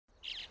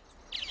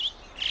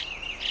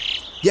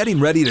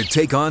Getting ready to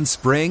take on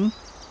spring?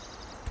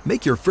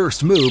 Make your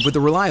first move with the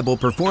reliable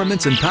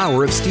performance and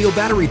power of Steel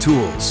battery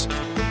tools.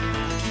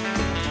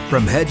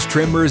 From hedge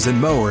trimmers and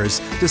mowers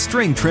to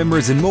string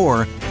trimmers and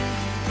more,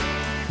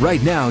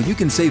 right now you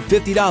can save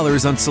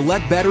 $50 on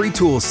select battery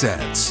tool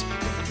sets.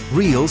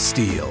 Real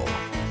Steel.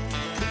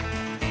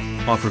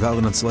 Offer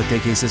valid on select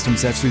AK system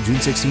sets through June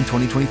 16,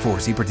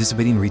 2024. See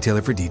participating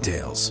retailer for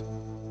details.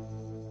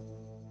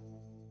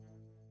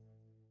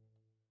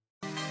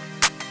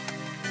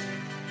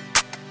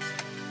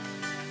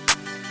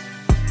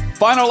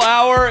 Final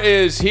hour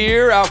is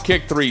here.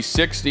 Outkick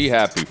 360.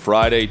 Happy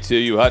Friday to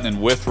you. Hutton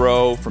and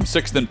Withrow from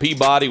 6th and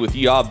Peabody with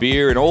Yeehaw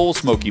Beer and Old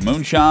Smoky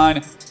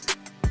Moonshine.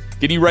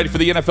 Getting you ready for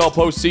the NFL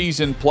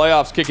postseason.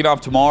 Playoffs kicking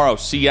off tomorrow.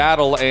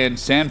 Seattle and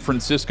San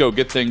Francisco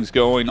get things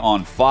going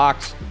on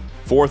Fox.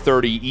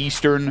 4:30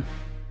 Eastern,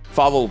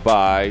 followed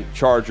by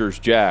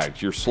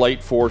Chargers-Jags. Your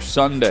slate for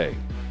Sunday.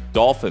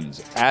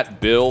 Dolphins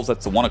at Bills.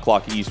 That's the 1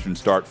 o'clock Eastern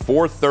start.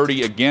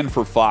 4:30 again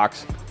for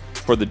Fox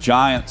for the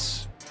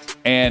Giants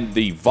and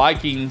the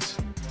Vikings.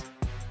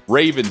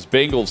 Ravens,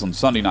 Bengals on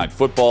Sunday Night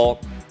Football.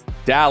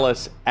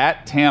 Dallas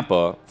at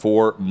Tampa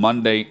for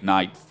Monday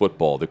Night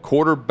Football. The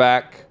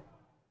quarterback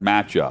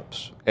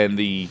matchups and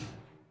the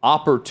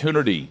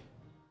opportunity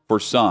for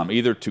some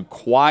either to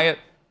quiet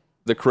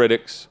the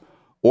critics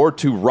or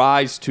to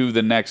rise to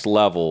the next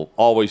level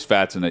always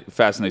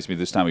fascinates me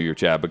this time of year,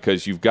 Chad,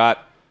 because you've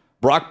got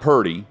Brock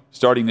Purdy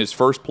starting his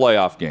first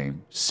playoff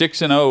game,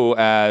 6-0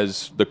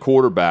 as the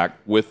quarterback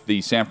with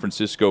the San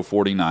Francisco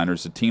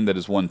 49ers, a team that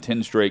has won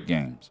 10 straight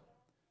games.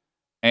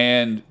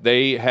 And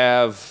they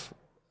have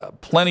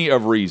plenty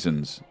of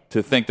reasons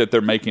to think that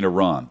they're making a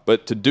run.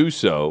 But to do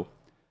so,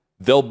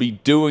 they'll be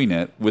doing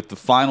it with the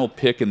final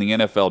pick in the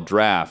NFL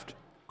draft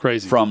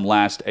from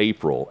last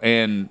April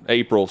and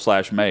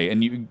April/May.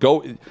 And you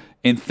go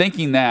in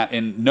thinking that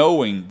and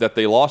knowing that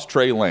they lost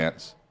Trey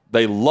Lance,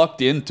 they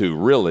lucked into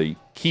really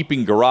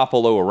keeping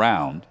Garoppolo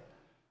around.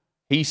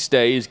 He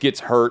stays,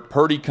 gets hurt.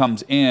 Purdy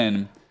comes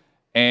in,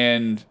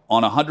 and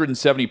on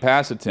 170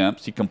 pass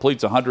attempts, he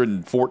completes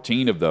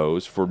 114 of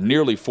those for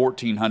nearly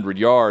 1,400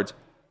 yards.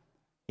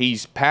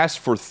 He's passed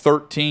for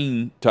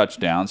 13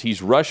 touchdowns.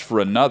 He's rushed for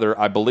another.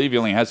 I believe he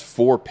only has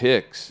 4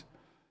 picks.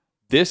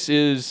 This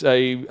is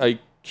a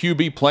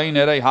QB playing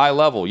at a high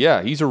level.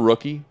 Yeah, he's a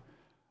rookie,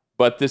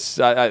 but this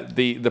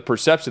the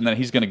perception that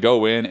he's going to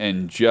go in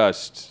and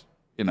just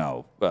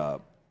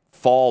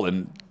fall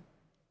and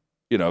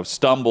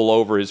stumble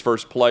over his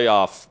first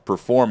playoff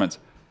performance.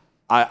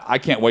 I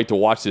can't wait to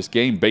watch this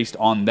game based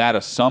on that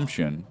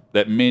assumption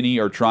that many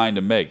are trying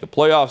to make. The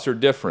playoffs are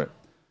different.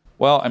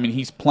 Well, I mean,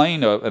 he's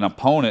playing an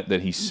opponent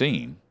that he's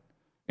seen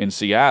in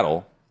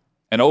Seattle.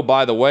 And, oh,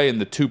 by the way, in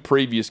the 2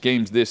 previous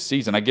games this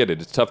season, I get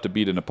it, it's tough to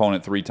beat an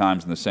opponent 3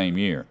 times in the same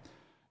year.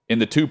 In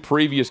the 2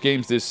 previous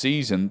games this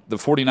season, the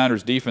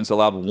 49ers defense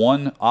allowed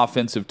 1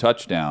 offensive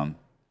touchdown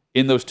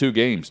in those 2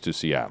 games to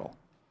Seattle.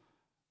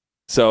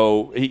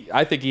 So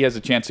I think he has a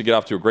chance to get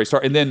off to a great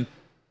start. And then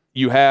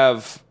you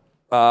have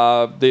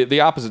the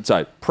opposite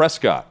side,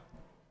 Prescott.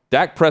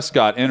 Dak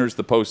Prescott enters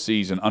the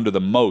postseason under the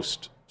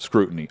most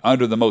scrutiny,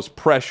 under the most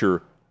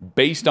pressure,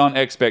 based on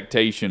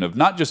expectation of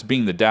not just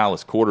being the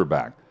Dallas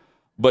quarterback,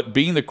 but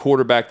being the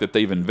quarterback that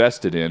they've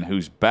invested in,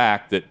 who's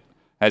back, that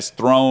has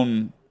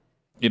thrown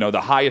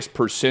the highest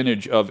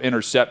percentage of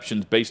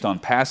interceptions based on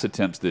pass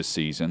attempts this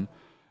season,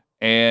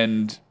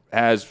 and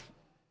has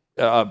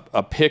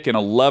a pick in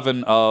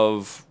 11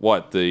 of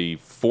the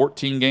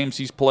 14 games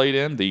he's played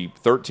in, the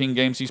 13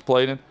 games he's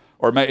played in,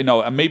 or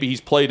maybe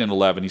he's played in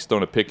 11. He's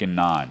thrown a pick in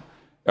 9,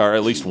 or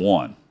at least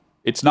 1.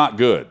 It's not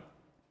good,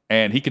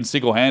 and he can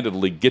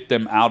single-handedly get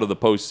them out of the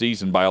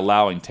postseason by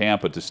allowing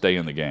Tampa to stay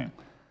in the game.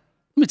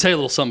 Let me tell you a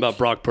little something about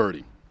Brock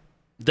Purdy.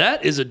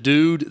 That is a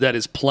dude that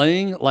is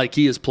playing like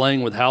he is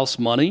playing with house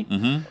money,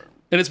 and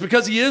it's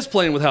because he is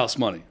playing with house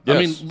money. Yes. I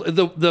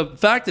mean, the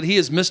fact that he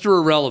is Mr.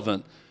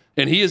 Irrelevant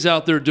and he is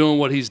out there doing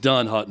what he's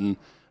done, Hutton,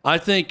 I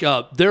think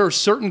there are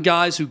certain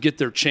guys who get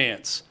their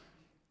chance,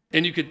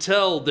 and you could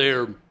tell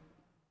they're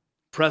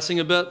pressing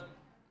a bit,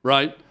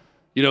 right?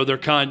 They're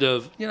kind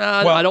of,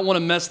 I don't want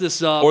to mess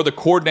this up. Or the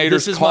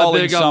coordinator's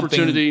calling something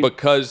opportunity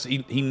because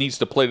he needs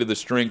to play to the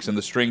strengths, and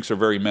the strengths are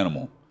very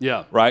minimal.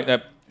 Yeah.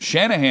 Right?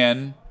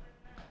 Shanahan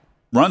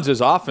runs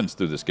his offense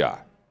through this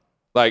guy.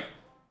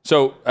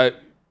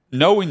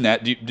 Knowing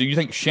that, do you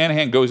think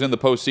Shanahan goes in the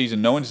postseason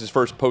knowing it's his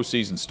first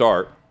postseason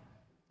start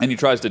and he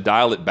tries to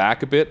dial it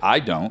back a bit? I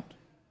don't.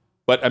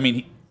 But, I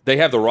mean, they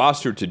have the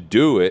roster to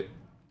do it.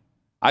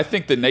 I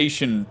think the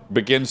nation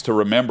begins to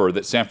remember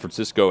that San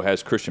Francisco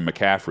has Christian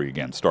McCaffrey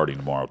again starting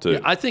tomorrow, too. Yeah,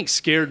 I think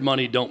scared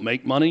money don't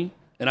make money,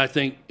 and I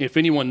think if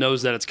anyone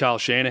knows that, it's Kyle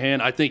Shanahan.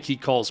 I think he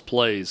calls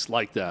plays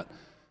like that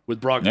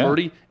with Brock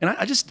Purdy. And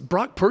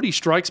Brock Purdy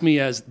strikes me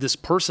as this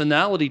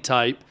personality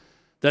type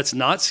that's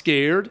not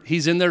scared.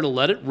 He's in there to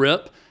let it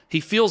rip. He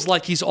feels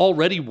like he's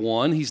already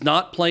won. He's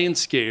not playing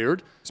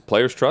scared. His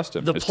players trust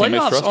him. The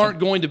playoffs aren't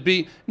going to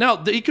be – now,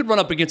 he could run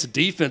up against a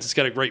defense that's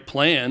got a great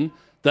plan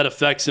that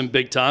affects him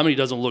big time and he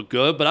doesn't look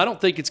good, but I don't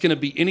think it's going to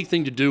be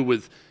anything to do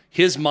with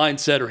his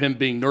mindset or him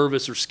being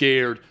nervous or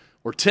scared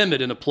or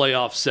timid in a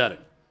playoff setting.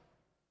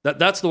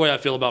 That's the way I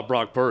feel about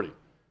Brock Purdy.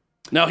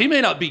 Now, he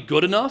may not be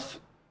good enough,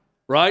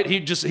 right?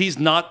 He's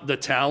not the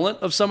talent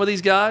of some of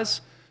these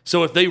guys.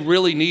 So if they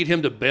really need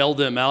him to bail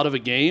them out of a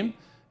game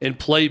and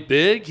play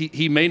big,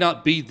 he may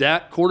not be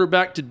that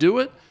quarterback to do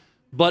it,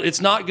 but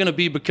it's not going to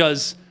be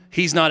because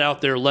he's not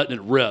out there letting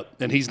it rip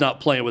and he's not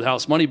playing with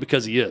house money,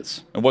 because he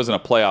is. It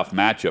wasn't a playoff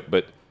matchup,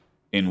 but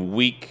in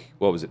week,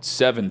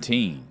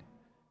 17,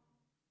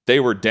 they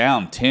were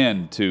down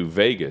 10 to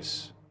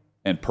Vegas,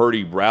 and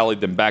Purdy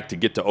rallied them back to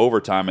get to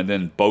overtime, and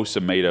then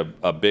Bosa made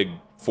a big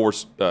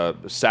forced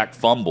sack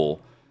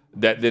fumble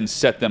that then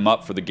set them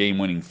up for the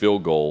game-winning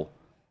field goal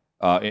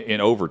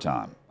in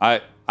overtime.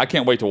 I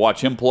can't wait to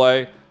watch him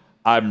play.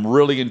 I'm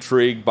really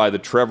intrigued by the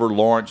Trevor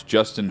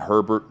Lawrence-Justin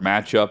Herbert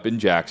matchup in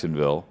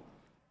Jacksonville.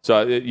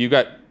 So you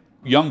got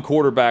young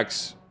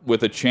quarterbacks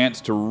with a chance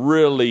to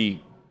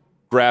really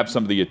grab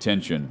some of the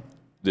attention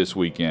this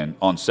weekend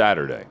on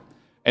Saturday.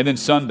 And then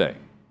Sunday,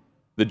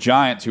 the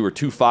Giants, who are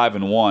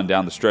 2-5-1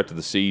 down the stretch of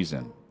the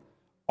season,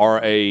 are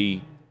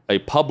a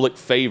public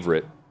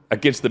favorite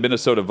against the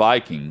Minnesota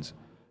Vikings,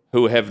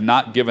 who have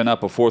not given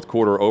up a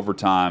fourth-quarter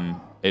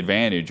overtime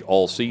advantage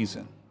all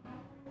season.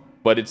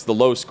 But it's the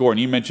low score, and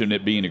you mentioned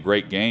it being a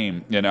great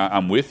game, and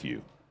I'm with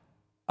you.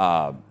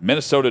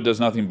 Minnesota does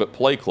nothing but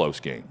play close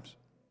games.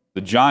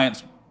 The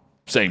Giants,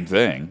 same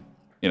thing.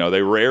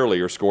 They rarely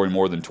are scoring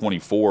more than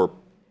 24,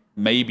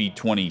 maybe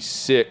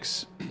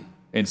 26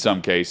 in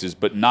some cases,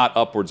 but not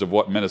upwards of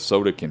what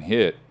Minnesota can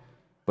hit.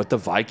 But the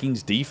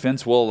Vikings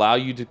defense will allow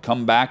you to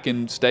come back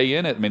and stay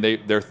in it. I mean,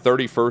 they're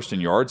 31st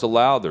in yards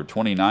allowed. They're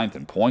 29th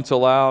in points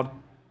allowed.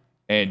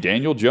 And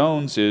Daniel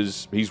Jones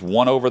he's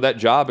won over that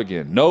job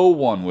again. No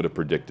one would have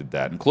predicted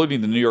that,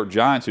 including the New York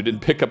Giants, who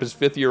didn't pick up his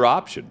fifth-year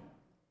option.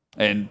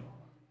 And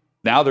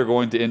now they're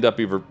going to end up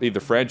either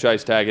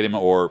franchise tagging him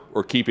or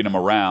keeping him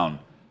around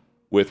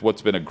with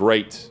what's been a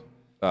great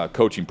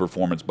coaching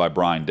performance by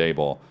Brian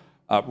Daboll.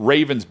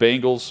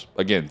 Ravens-Bengals,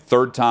 again,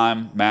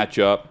 third-time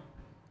matchup.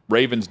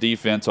 Ravens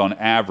defense, on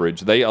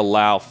average, they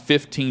allow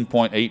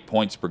 15.8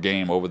 points per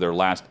game over their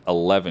last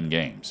 11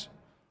 games.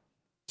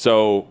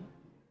 So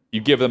you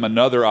give them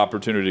another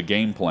opportunity to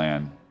game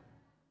plan.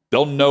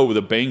 They'll know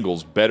the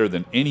Bengals better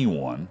than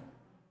anyone.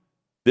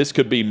 This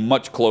could be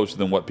much closer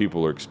than what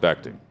people are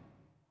expecting,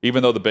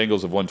 even though the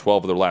Bengals have won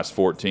 12 of their last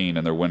 14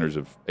 and they're winners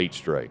of 8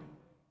 straight.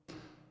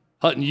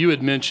 Hutton, you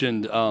had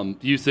mentioned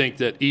you think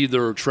that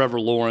either Trevor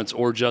Lawrence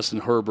or Justin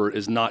Herbert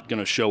is not going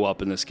to show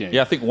up in this game.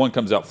 Yeah, I think one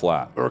comes out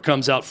flat. Or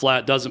comes out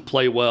flat, doesn't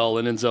play well,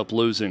 and ends up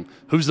losing.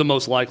 Who's the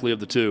most likely of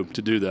the two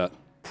to do that?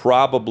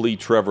 Probably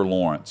Trevor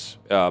Lawrence,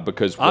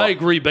 because I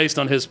agree based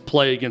on his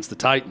play against the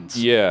Titans.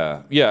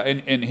 Yeah,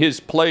 and his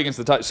play against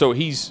the Titans. So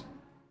he's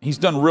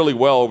done really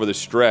well over the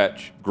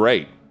stretch.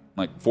 Great,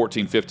 like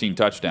 14, 15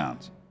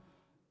 touchdowns.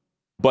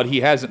 But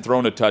he hasn't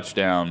thrown a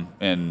touchdown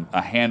in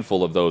a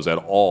handful of those at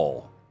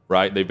all.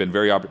 Right? They've been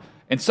very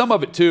and some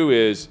of it too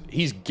is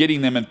he's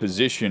getting them in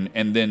position,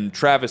 and then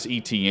Travis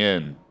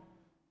Etienne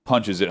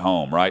punches it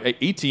home. Right?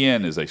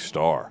 Etienne is a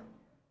star.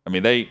 I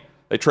mean, they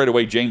trade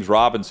away James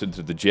Robinson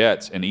to the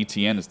Jets, and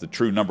Etienne is the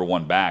true number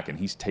one back, and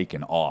he's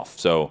taken off.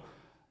 So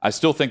I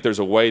still think there's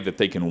a way that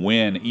they can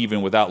win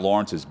even without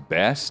Lawrence's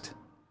best,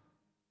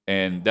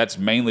 and that's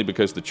mainly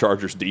because the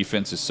Chargers'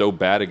 defense is so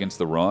bad against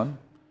the run.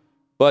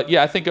 But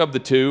yeah, I think of the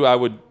two, I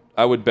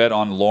would bet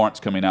on Lawrence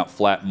coming out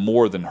flat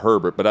more than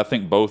Herbert, but I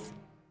think both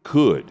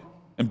could.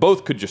 And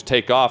both could just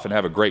take off and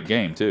have a great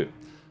game, too.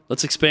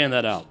 Let's expand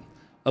that out.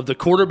 Of the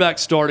quarterbacks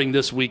starting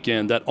this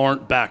weekend that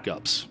aren't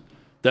backups,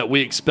 that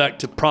we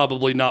expect to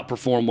probably not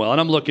perform well,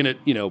 and I'm looking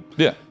at,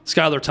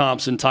 Skylar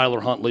Thompson,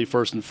 Tyler Huntley,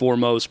 first and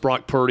foremost,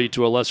 Brock Purdy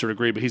to a lesser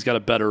degree, but he's got a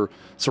better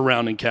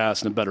surrounding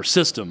cast and a better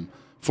system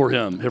for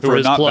him, for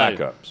his play.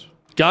 Backups.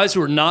 Guys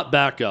who are not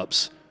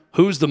backups,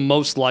 who's the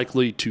most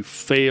likely to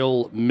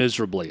fail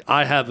miserably?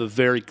 I have a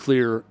very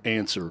clear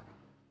answer.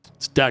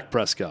 It's Dak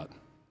Prescott.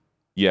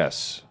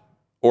 Yes.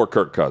 Or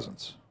Kirk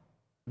Cousins.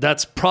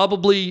 That's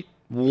probably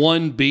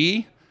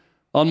 1B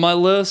on my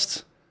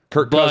list.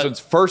 Kirk Cousins,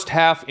 first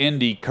half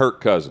Indy, Kirk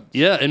Cousins.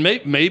 Yeah, and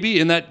maybe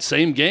in that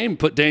same game,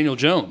 put Daniel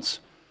Jones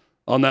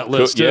on that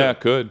list too. Yeah,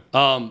 could.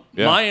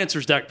 My answer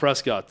is Dak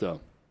Prescott,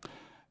 though.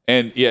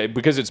 And, yeah,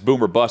 because it's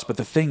boom or bust. But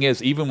the thing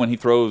is, even when he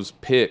throws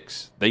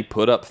picks, they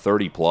put up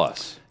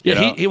 30-plus.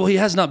 Yeah, he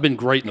has not been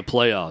great in the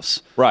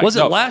playoffs. Right. Was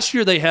it last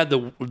year they had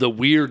the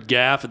weird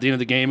gaffe at the end of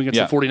the game against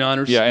the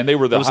 49ers? Yeah, and they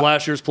were it was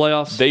last year's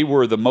playoffs? They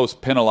were the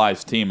most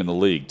penalized team in the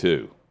league,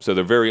 too. So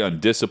they're very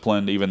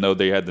undisciplined, even though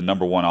they had the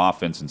number one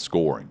offense in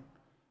scoring,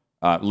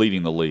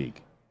 leading the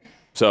league.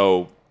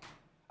 So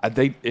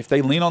if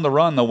they lean on the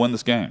run, they'll win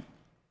this game.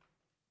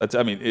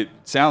 It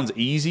sounds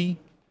easy.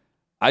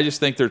 I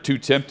just think they're too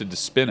tempted to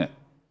spin it.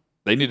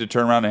 They need to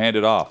turn around and hand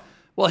it off.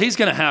 Well, he's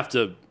going to have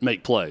to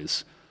make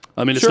plays.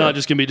 It's not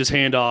just going to be just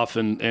hand off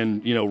and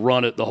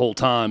run it the whole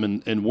time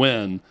and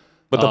win.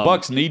 But the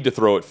Bucs need to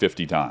throw it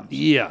 50 times.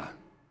 Yeah.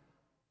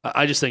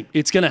 I just think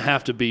it's going to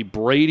have to be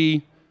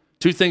Brady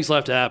Two things will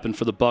have to happen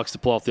for the Bucs to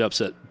pull off the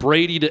upset.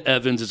 Brady to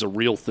Evans is a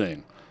real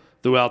thing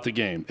throughout the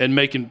game and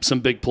making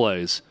some big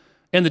plays.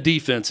 And the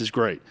defense is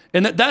great.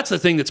 And that's the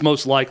thing that's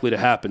most likely to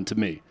happen to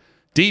me.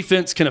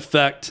 Defense can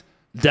affect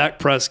Dak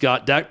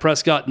Prescott. Dak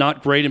Prescott,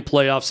 not great in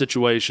playoff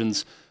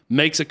situations,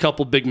 makes a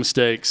couple big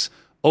mistakes,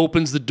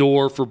 opens the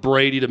door for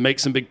Brady to make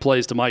some big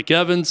plays to Mike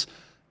Evans,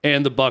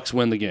 and the Bucs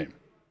win the game.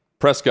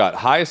 Prescott,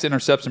 highest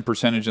interception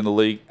percentage in the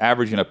league,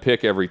 averaging a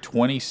pick every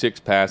 26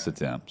 pass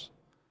attempts.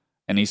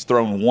 And he's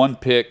thrown at least one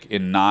pick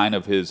in 9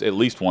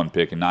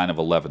 of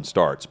 11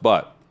 starts.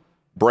 But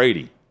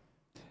Brady,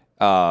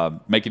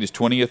 making his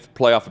 20th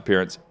playoff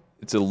appearance.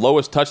 It's the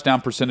lowest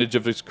touchdown percentage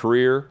of his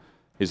career,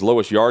 his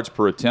lowest yards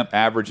per attempt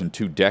average in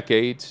 2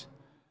 decades.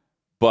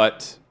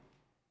 But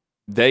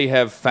they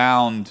have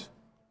found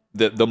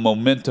that the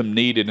momentum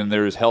needed, and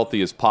they're as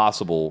healthy as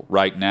possible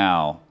right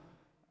now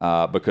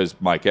because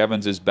Mike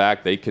Evans is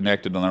back. They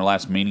connected on their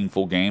last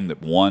meaningful game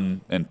that won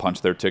and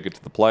punched their ticket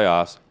to the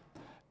playoffs.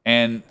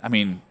 And, I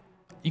mean,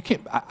 you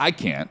can't. I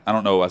can't. I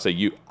don't know. I say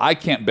you. I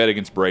can't bet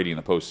against Brady in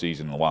the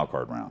postseason in the wild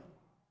card round.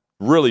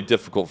 Really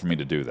difficult for me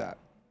to do that.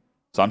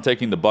 So I'm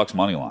taking the Bucs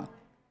money line.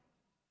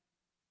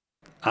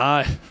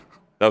 That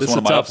was one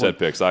of my upset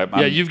picks.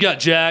 You've got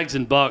Jags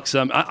and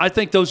Bucs. I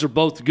think those are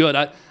both good.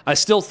 I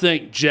still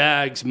think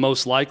Jags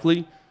most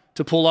likely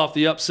to pull off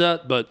the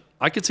upset, but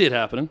I could see it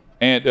happening.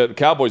 And the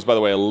Cowboys, by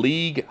the way, a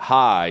league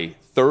high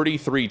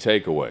 33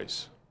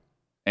 takeaways,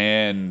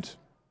 and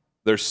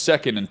they're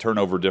second in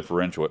turnover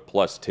differential at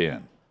plus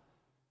 10.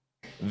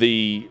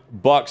 The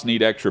Bucs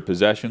need extra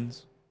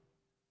possessions.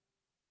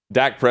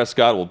 Dak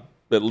Prescott will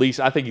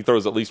I think he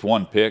throws at least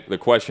one pick. The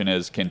question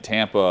is, can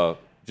Tampa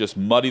just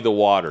muddy the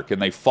water? Can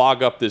they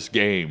fog up this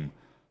game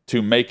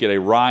to make it a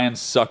Ryan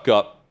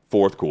suck-up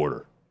fourth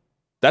quarter?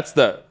 That's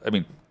why they're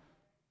in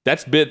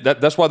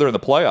the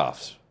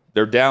playoffs.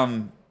 They're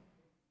down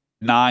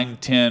 9,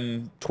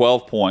 10,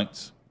 12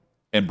 points,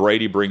 and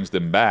Brady brings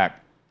them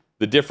back.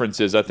 The difference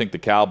is I think the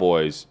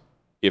Cowboys,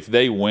 if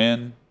they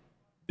win,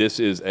 this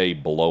is a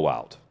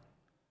blowout.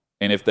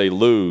 And if they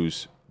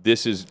lose,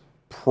 this is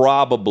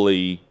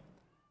probably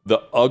the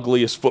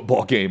ugliest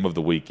football game of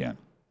the weekend.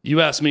 You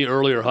asked me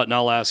earlier, Hutton,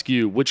 I'll ask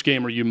you, which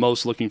game are you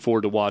most looking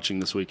forward to watching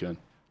this weekend?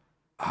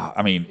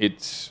 I mean,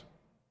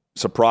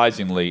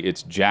 surprisingly,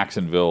 it's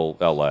Jacksonville,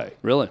 L.A.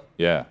 Really?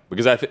 Yeah,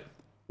 because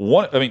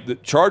the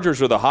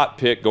Chargers are the hot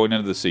pick going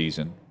into the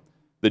season.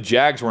 The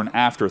Jags were an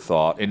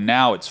afterthought, and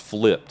now it's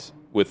flipped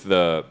with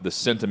the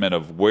sentiment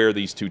of where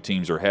these two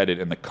teams are headed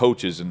and the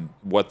coaches and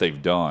what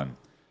they've done.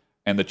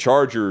 And the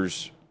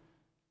Chargers,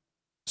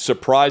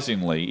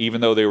 surprisingly,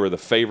 even though they were the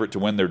favorite to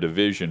win their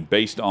division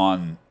based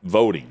on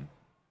voting,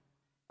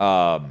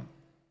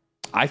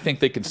 I think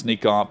they can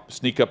sneak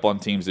up on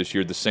teams this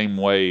year the same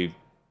way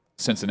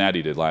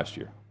Cincinnati did last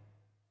year.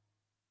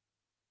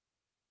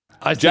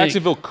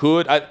 Jacksonville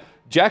could.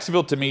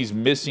 Jacksonville, to me, is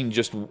missing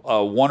just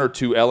 1 or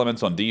 2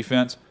 elements on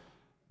defense.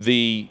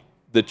 The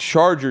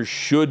Chargers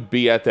should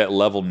be at that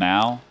level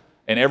now,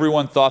 and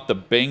everyone thought the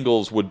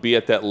Bengals would be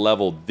at that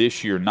level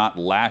this year, not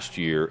last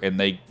year, and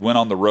they went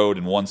on the road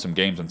and won some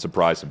games and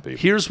surprised some people.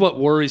 Here's what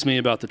worries me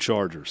about the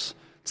Chargers.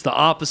 It's the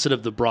opposite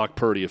of the Brock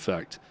Purdy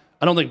effect.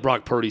 I don't think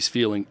Brock Purdy's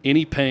feeling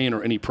any pain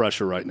or any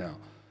pressure right now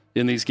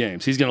in these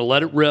games. He's going to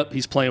let it rip.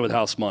 He's playing with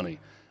house money.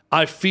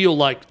 I feel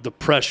like the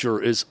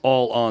pressure is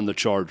all on the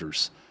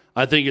Chargers.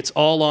 I think it's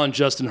all on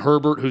Justin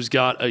Herbert, who's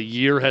got a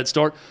year head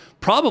start.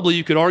 Probably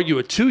you could argue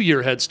a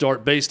 2-year head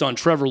start based on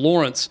Trevor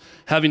Lawrence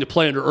having to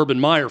play under Urban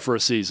Meyer for a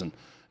season,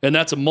 and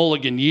that's a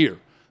mulligan year.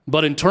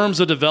 But in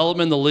terms of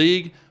development in the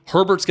league,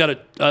 Herbert's got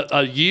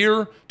a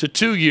year to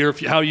 2 year,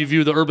 how you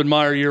view the Urban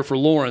Meyer year for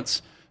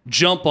Lawrence,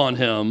 jump on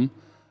him.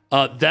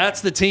 That's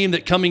the team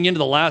that coming into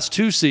the last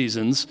 2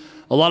 seasons,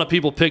 a lot of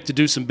people picked to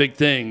do some big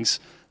things.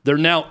 They're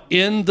now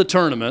in the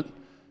tournament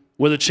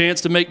with a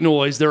chance to make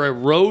noise. They're a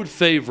road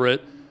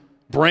favorite.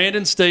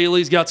 Brandon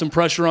Staley's got some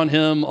pressure on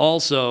him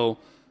also.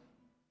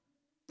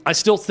 I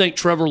still think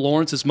Trevor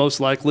Lawrence is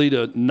most likely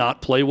to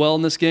not play well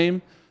in this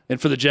game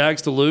and for the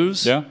Jags to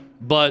lose. Yeah.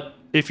 But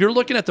if you're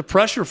looking at the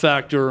pressure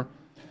factor,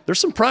 there's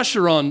some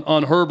pressure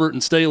on Herbert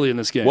and Staley in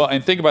this game. Well,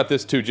 and think about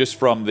this, too, just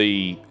from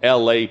the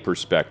L.A.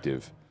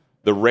 perspective.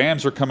 The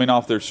Rams are coming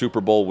off their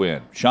Super Bowl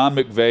win. Sean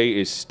McVay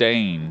is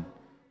staying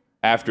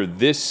after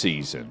this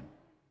season.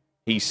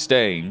 He's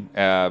staying.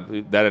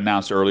 That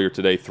announced earlier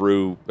today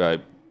through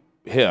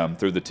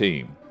the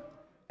team.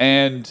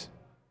 And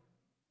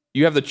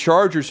you have the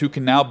Chargers, who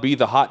can now be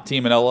the hot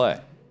team in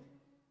L.A.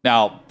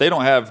 Now, they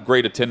don't have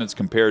great attendance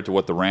compared to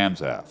what the Rams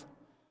have.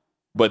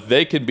 But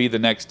they can be the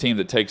next team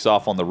that takes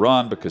off on the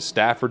run because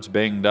Stafford's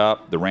banged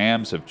up. The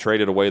Rams have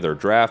traded away their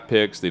draft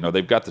picks.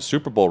 They've got the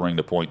Super Bowl ring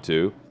to point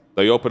to.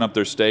 They open up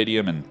their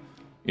stadium, and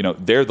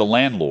they're the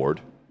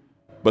landlord.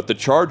 But the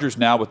Chargers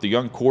now, with the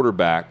young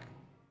quarterback,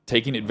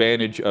 taking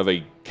advantage of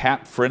a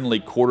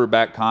cap-friendly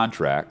quarterback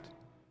contract,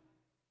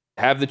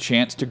 have the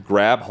chance to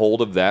grab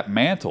hold of that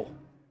mantle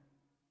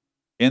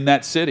in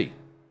that city.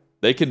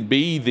 They can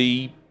be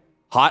the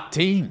hot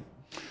team.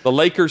 The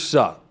Lakers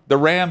suck. The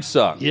Rams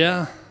suck.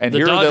 Yeah, and the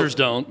here Dodgers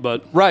don't.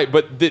 But right,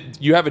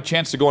 but you have a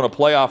chance to go on a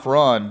playoff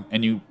run,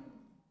 and you,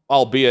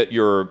 albeit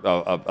you're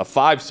a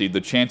 5 seed,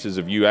 the chances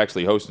of you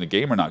actually hosting a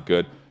game are not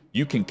good.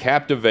 You can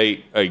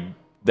captivate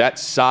that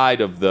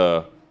side of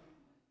the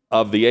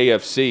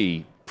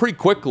AFC pretty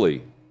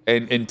quickly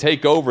and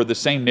take over the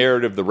same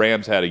narrative the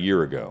Rams had a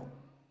year ago.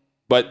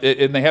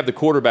 And they have the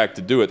quarterback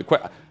to do it.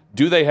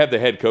 Do they have the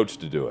head coach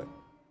to do it?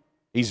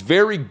 He's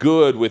very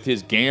good with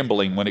his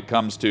gambling when it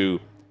comes to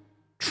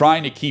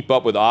trying to keep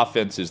up with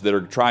offenses that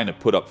are trying to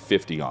put up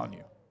 50 on you.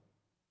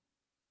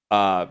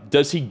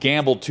 Does he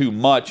gamble too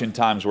much in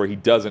times where he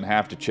doesn't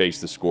have to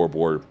chase the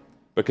scoreboard?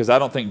 Because I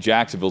don't think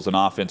Jacksonville's an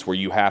offense where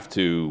you have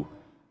to,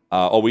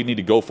 we need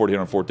to go for it here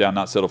on 4th down,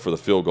 not settle for the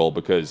field goal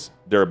because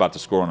they're about to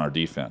score on our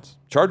defense.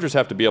 Chargers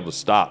have to be able to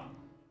stop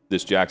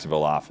this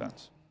Jacksonville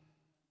offense.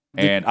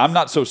 And I'm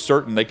not so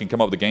certain they can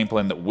come up with a game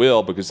plan that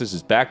will, because this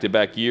is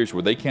back-to-back years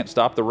where they can't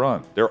stop the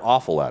run. They're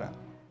awful at it.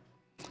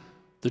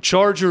 The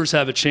Chargers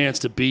have a chance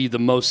to be the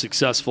most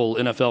successful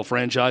NFL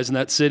franchise in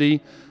that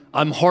city.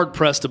 I'm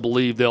hard-pressed to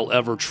believe they'll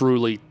ever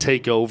truly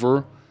take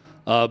over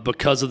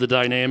because of the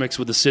dynamics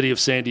with the city of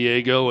San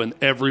Diego and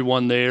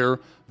everyone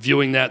there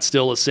viewing that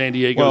still as San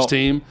Diego's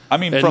team. I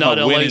mean, and from not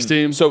a LA's winning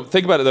team. So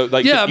think about it, though.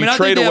 Like, yeah, I mean, I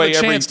think they have a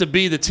chance to to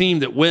be the team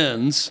that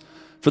wins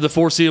for the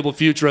foreseeable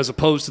future as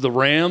opposed to the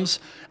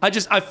Rams.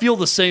 I feel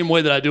the same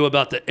way that I do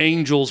about the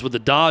Angels with the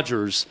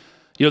Dodgers.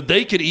 You know,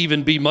 they could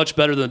even be much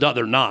better than the Dodgers.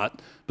 They're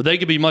not, but they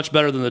could be much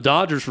better than the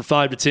Dodgers for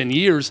 5 to 10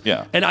 years.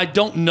 Yeah. And I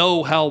don't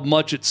know how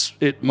much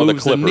it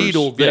moves the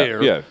needle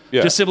there. Yeah.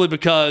 Just simply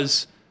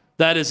because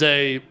that is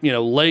a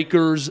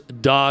Lakers,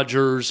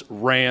 Dodgers,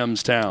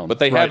 Rams town. But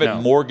they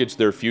haven't mortgaged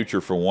their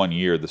future for 1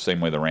 year the same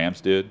way the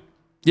Rams did.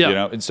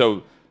 Yeah. And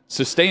so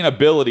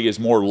sustainability is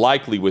more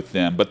likely with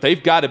them, but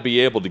they've got to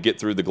be able to get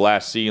through the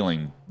glass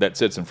ceiling that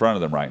sits in front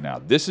of them right now.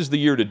 This is the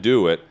year to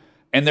do it,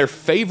 and they're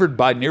favored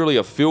by nearly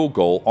a field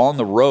goal on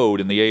the road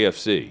in the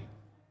AFC.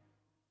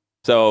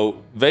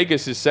 So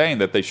Vegas is saying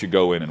that they should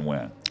go in and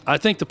win. I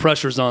think the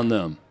pressure's on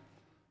them.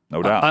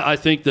 No doubt. I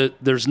think that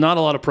there's not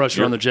a lot of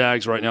pressure on the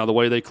Jags right now, the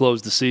way they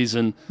closed the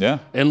season. Yeah.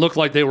 And looked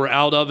like they were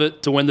out of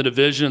it to win the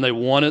division, and they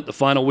won it the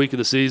final week of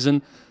the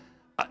season.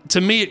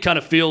 To me, it kind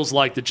of feels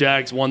like the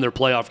Jags won their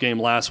playoff game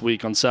last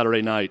week on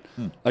Saturday night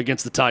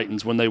against the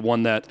Titans when they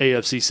won that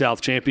AFC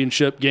South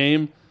championship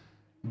game.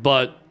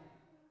 But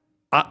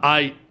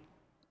I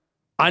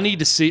need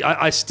to see.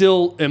 I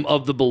still am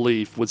of the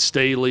belief with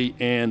Staley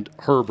and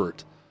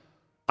Herbert.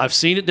 I've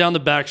seen it down the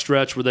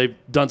backstretch where they've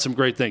done some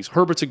great things.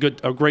 Herbert's a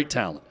great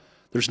talent.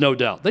 There's no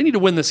doubt. They need to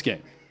win this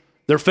game.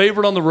 They're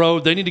favored on the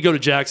road. They need to go to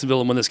Jacksonville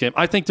and win this game.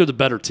 I think they're the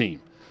better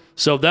team.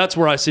 So that's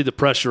where I see the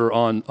pressure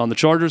on the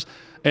Chargers.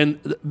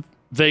 And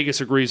Vegas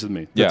agrees with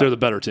me that they're the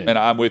better team. And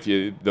I'm with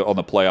you on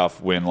the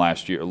playoff win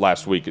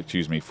last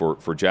week,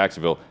 for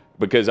Jacksonville,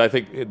 because I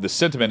think the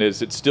sentiment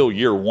is it's still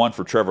year one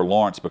for Trevor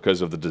Lawrence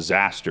because of the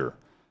disaster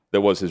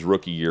that was his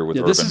rookie year with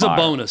Urban Meyer. This is a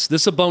bonus.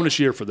 This is a bonus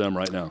year for them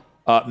right now.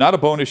 Not a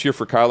bonus year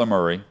for Kyler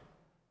Murray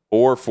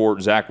or for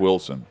Zach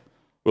Wilson.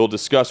 We'll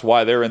discuss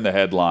why they're in the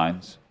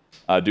headlines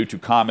due to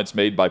comments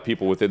made by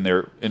people within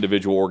their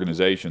individual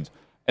organizations.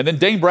 And then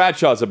Dane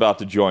Bradshaw is about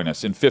to join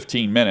us in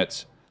 15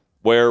 minutes,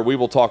 where we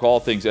will talk all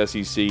things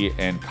SEC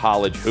and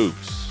college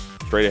hoops.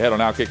 Straight ahead on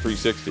Outkick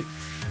 360.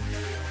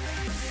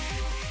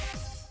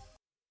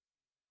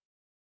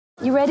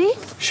 You ready?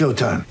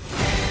 Showtime.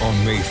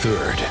 On May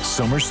 3rd,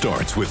 summer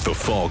starts with The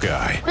Fall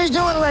Guy. Let's do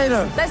it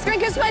later. Let's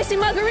drink a spicy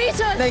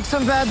margarita. Make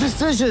some bad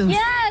decisions.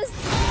 Yes.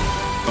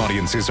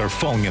 Audiences are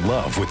falling in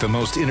love with the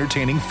most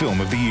entertaining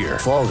film of the year.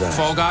 Fall Guy.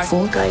 Fall Guy?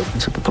 Fall guy.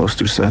 That's what the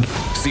poster said.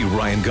 See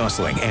Ryan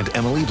Gosling and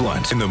Emily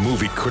Blunt in the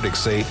movie critics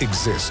say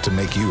exists to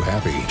make you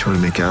happy. Trying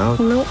to make it out?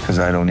 Nope. Because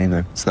I don't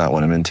either. It's not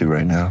what I'm into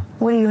right now.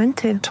 What are you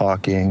into?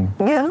 Talking.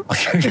 Yeah.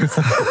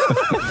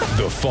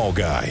 The Fall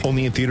Guy.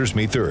 Only in theaters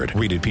May 3rd.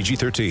 Rated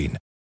PG-13.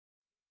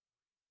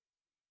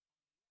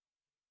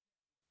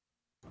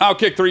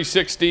 Outkick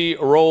 360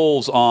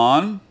 rolls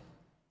on.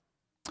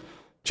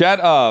 Chad,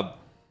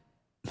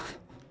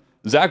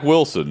 Zach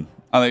Wilson,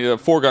 I think a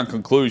foregone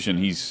conclusion,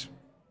 he's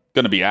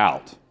going to be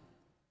out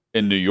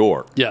in New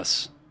York.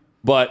 Yes.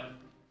 But,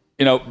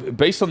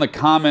 based on the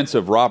comments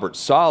of Robert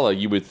Saleh,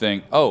 you would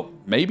think,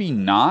 maybe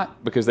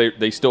not, because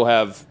they still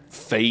have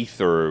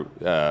faith or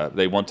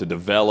they want to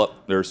develop.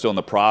 They're still in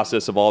the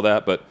process of all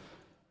that. But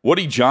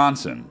Woody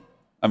Johnson,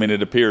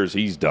 it appears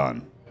he's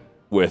done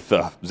with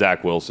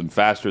Zach Wilson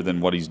faster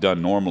than what he's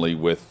done normally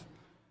with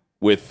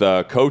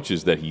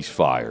coaches that he's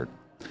fired.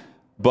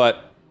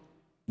 But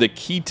the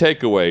key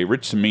takeaway,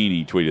 Rich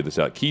Cimini tweeted this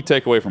out, key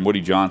takeaway from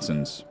Woody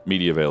Johnson's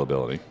media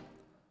availability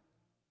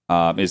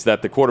is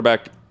that the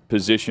quarterback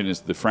position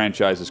is the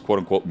franchise's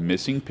quote-unquote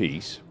missing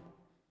piece.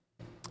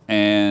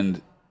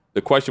 And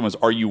the question was,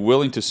 are you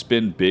willing to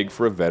spend big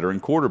for a veteran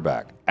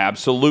quarterback?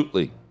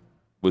 Absolutely,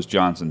 was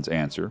Johnson's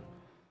answer.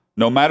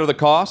 No matter the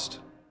cost,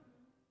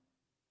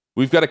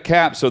 we've got a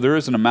cap, so there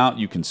is an amount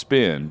you can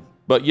spend.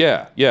 But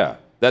yeah,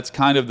 that's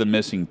kind of the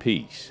missing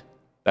piece.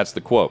 That's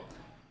the quote.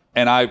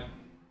 And I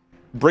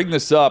bring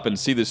this up and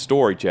see this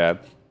story, Chad,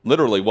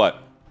 literally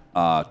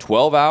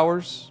 12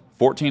 hours,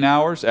 14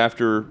 hours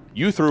after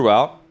you threw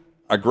out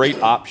a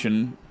great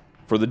option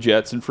for the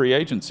Jets in free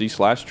agency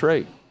 /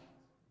 trade.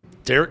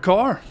 Derek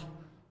Carr.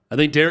 I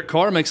think Derek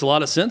Carr makes a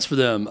lot of sense for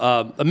them.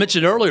 I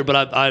mentioned earlier,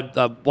 but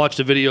I watched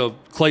a video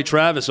of Clay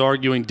Travis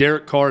arguing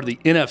Derek Carr to the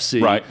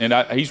NFC. Right, and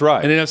he's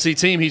right. An NFC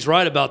team, he's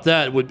right about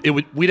that.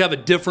 We'd have a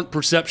different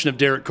perception of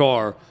Derek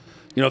Carr,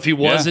 if he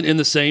wasn't in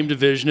the same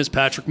division as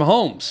Patrick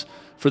Mahomes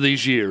for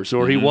these years,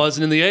 or he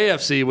wasn't in the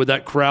AFC with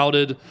that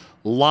crowded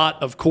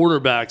lot of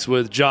quarterbacks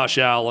with Josh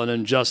Allen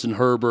and Justin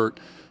Herbert,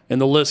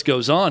 and the list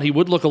goes on. He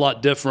would look a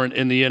lot different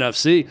in the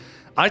NFC.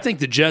 I think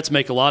the Jets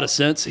make a lot of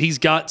sense. He's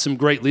got some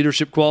great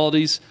leadership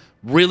qualities,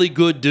 really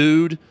good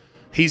dude.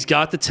 He's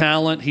got the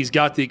talent. He's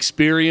got the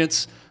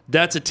experience.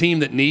 That's a team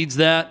that needs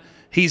that.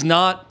 He's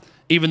not,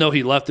 even though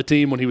he left the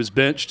team when he was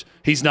benched,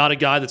 he's not a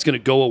guy that's going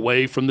to go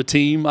away from the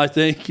team, I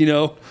think,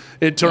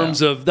 in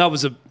terms of that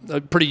was a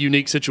pretty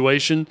unique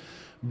situation.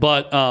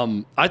 But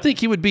I think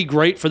he would be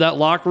great for that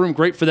locker room,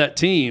 great for that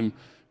team.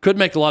 Could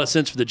make a lot of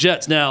sense for the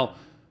Jets. Now,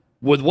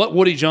 with what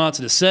Woody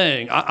Johnson is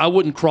saying, I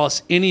wouldn't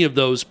cross any of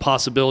those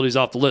possibilities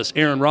off the list.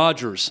 Aaron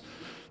Rodgers,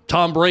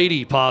 Tom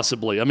Brady,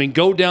 possibly. I mean,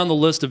 go down the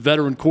list of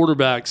veteran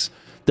quarterbacks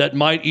that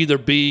might either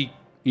be,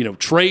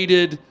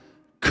 traded,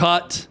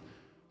 cut,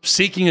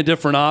 seeking a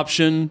different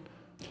option.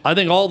 I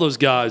think all those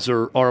guys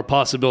are a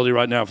possibility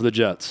right now for the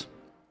Jets.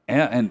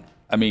 And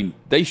I mean,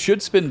 they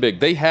should spend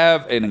big. They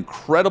have an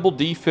incredible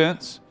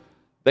defense.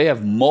 They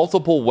have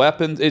multiple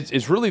weapons.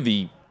 It's really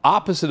the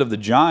opposite of the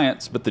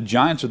Giants, but the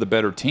Giants are the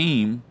better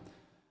team.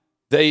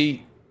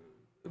 They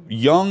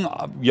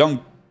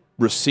young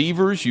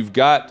receivers. You've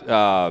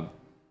got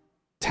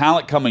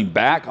talent coming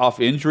back off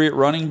injury at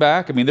running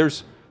back. I mean,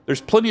 there's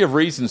plenty of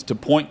reasons to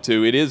point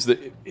to. It is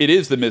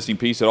the missing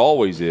piece. It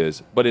always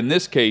is. But in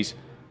this case,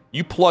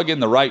 you plug in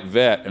the right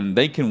vet, and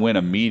they can win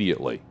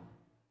immediately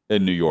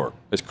in New York.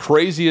 As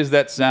crazy as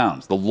that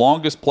sounds, the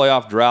longest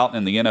playoff drought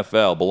in the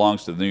NFL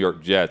belongs to the New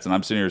York Jets, and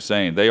I'm sitting here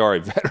saying they are a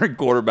veteran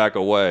quarterback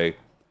away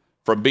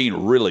from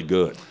being really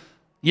good.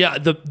 Yeah,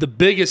 the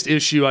biggest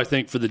issue, I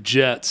think, for the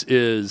Jets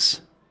is,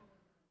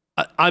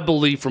 I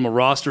believe from a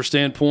roster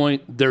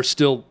standpoint, they're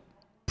still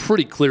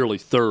pretty clearly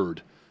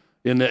third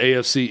in the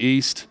AFC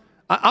East.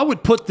 I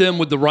would put them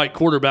with the right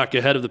quarterback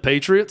ahead of the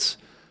Patriots,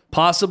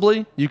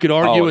 possibly. You could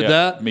argue with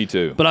that. Me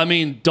too. But, I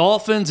mean,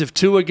 Dolphins, if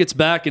Tua gets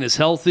back and is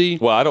healthy,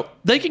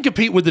 they can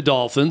compete with the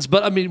Dolphins.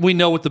 But, I mean, we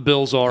know what the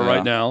Bills are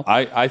right now.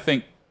 I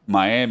think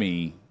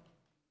Miami,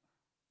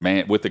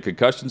 man, with the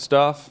concussion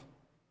stuff,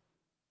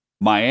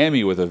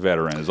 Miami with a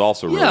veteran is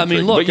also really I mean,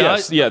 tricky. look,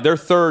 but yes, they're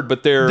third,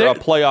 but they're a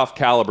playoff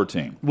caliber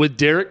team. With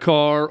Derek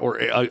Carr or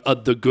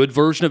the good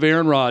version of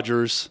Aaron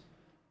Rodgers,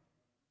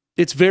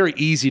 it's very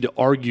easy to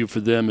argue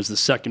for them as the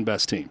second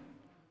best team.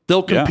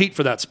 They'll compete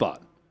for that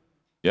spot.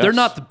 Yes. They're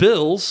not the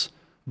Bills,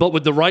 but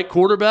with the right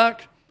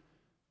quarterback,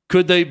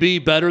 could they be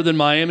better than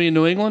Miami and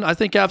New England? I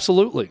think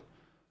absolutely.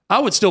 I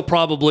would still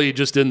probably,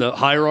 just in the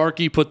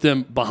hierarchy, put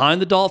them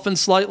behind the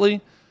Dolphins slightly.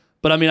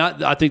 But, I mean,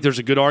 I think there's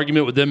a good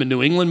argument with them in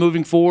New England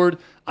moving forward.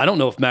 I don't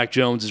know if Mac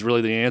Jones is really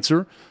the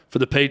answer for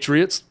the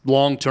Patriots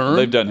long term.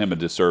 They've done him a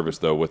disservice,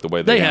 though, with the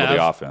way they handle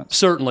the offense.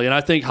 Certainly, and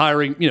I think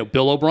hiring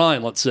Bill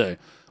O'Brien, let's say,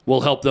 will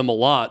help them a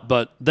lot.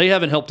 But they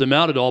haven't helped him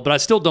out at all. But I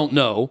still don't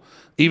know,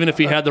 even if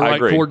he had the right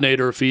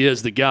coordinator, if he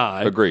is the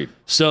guy. Agreed.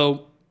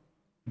 So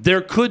there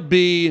could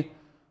be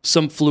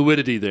some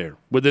fluidity there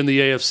within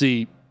the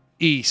AFC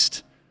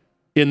East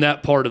in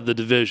that part of the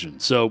division.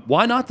 So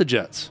why not the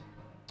Jets?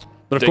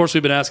 But, of course,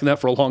 we've been asking that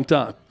for a long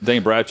time.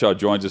 Dane Bradshaw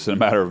joins us in a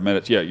matter of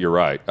minutes. Yeah, you're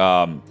right.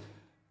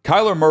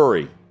 Kyler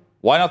Murray.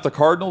 Why not the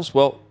Cardinals?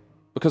 Well,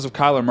 because of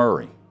Kyler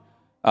Murray.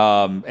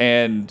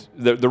 And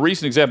the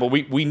recent example,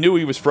 we knew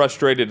he was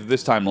frustrated at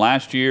this time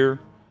last year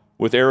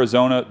with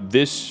Arizona.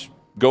 This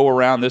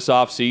go-around, this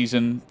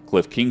offseason,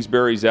 Cliff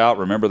Kingsbury's out.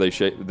 Remember, they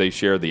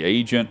share the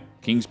agent.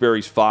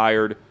 Kingsbury's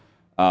fired.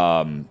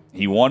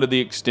 He wanted the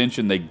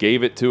extension. They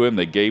gave it to him.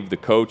 They gave the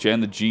coach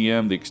and the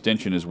GM the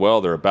extension as well.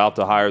 They're about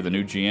to hire the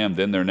new GM,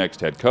 then their next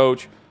head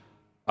coach.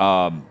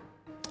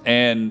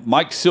 And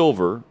Mike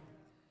Silver,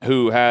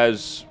 who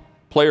has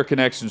player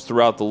connections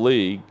throughout the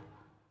league,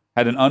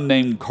 had an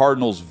unnamed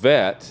Cardinals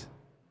vet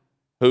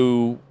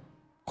who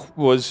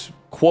was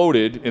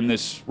quoted in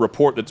this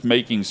report that's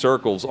making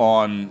circles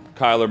on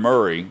Kyler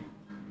Murray.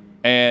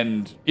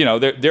 And,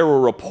 there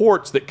were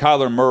reports that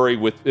Kyler Murray,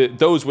 with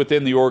those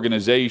within the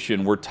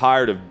organization, were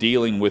tired of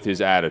dealing with his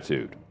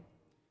attitude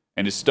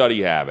and his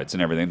study habits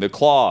and everything. The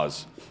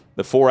clause,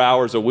 the 4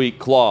 hours a week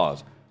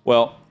clause.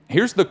 Well,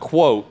 here's the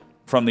quote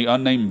from the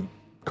unnamed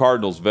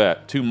Cardinals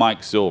vet to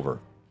Mike Silver.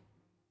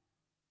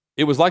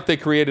 It was like they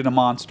created a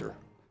monster.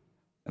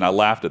 And I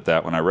laughed at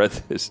that when I read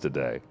this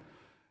today.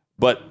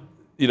 But,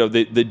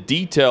 the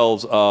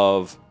details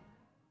of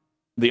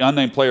the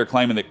unnamed player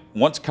claiming that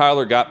once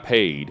Kyler got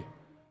paid,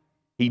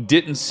 he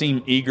didn't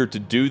seem eager to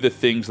do the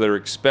things that are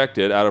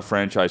expected out of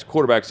franchise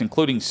quarterbacks,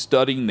 including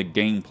studying the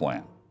game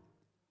plan.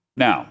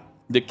 Now,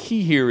 the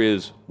key here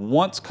is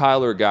once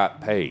Kyler got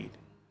paid,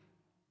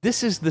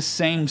 this is the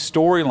same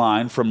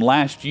storyline from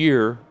last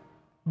year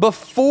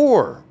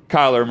before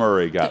Kyler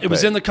Murray got paid. It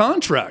was in the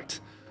contract.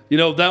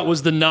 That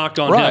was the knock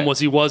on him, was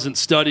he wasn't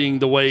studying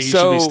the way he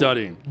should be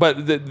studying.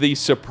 But the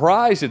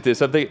surprise at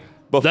this, I think,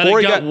 before that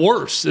it got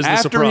worse is the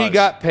surprise. After he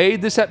got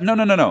paid, this happened.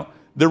 No.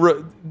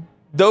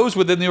 Those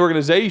within the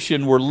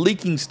organization were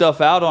leaking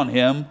stuff out on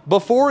him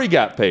before he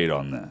got paid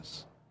on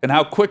this. And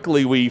how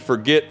quickly we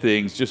forget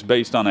things just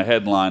based on a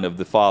headline of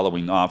the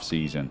following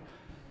offseason.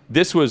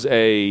 This was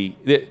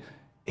it's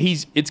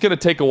going to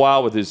take a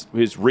while with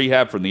his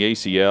rehab from the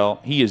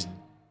ACL. He is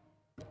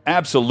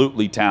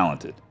absolutely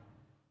talented.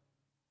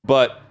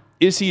 But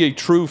is he a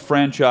true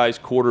franchise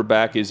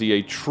quarterback? Is he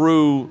a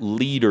true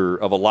leader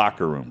of a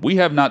locker room? We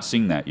have not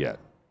seen that yet.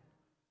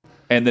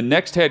 And the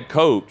next head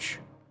coach,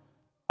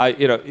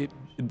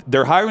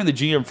 they're hiring the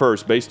GM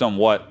first based on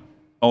what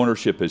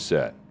ownership has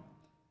said.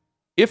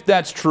 If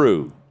that's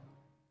true,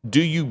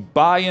 do you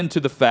buy into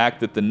the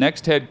fact that the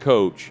next head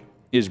coach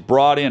is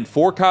brought in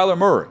for Kyler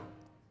Murray?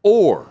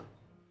 Or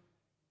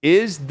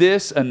is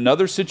this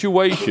another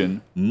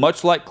situation,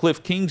 much like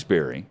Cliff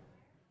Kingsbury,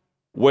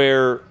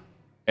 where,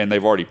 and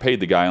they've already paid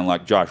the guy,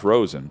 unlike Josh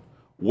Rosen,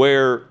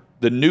 where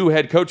the new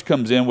head coach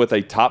comes in with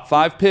a top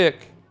 5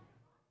 pick.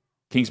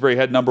 Kingsbury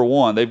had number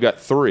 1. They've got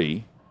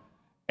 3.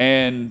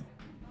 And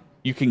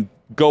you can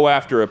go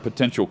after a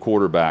potential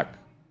quarterback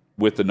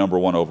with the number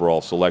 1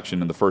 overall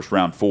selection in the first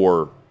round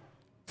for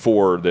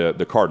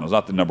the Cardinals.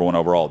 Not the number 1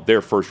 overall,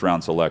 their first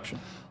round selection.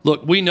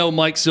 Look, we know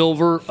Mike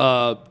Silver,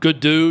 good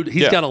dude.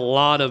 He's got a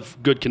lot of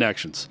good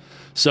connections.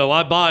 So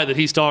I buy that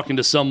he's talking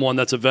to someone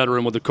that's a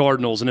veteran with the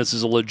Cardinals, and this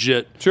is a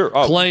legit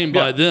claim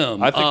by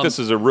them. I think this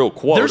is a real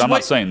quote. I'm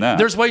not saying that.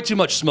 There's way too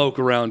much smoke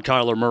around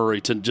Kyler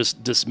Murray to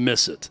just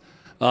dismiss it.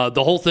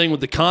 The whole thing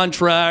with the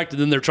contract,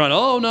 and then they're trying to,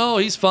 oh, no,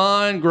 he's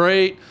fine,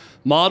 great,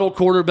 model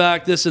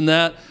quarterback, this and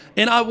that.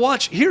 And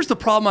here's the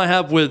problem I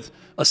have with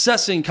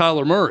assessing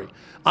Kyler Murray.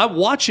 I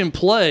watch him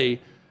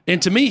play,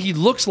 and to me, he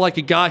looks like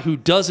a guy who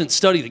doesn't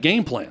study the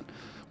game plan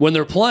when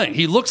they're playing.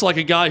 He looks like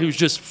a guy who's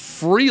just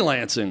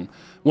freelancing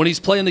when he's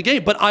playing the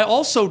game. But I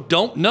also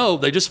don't know.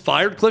 They just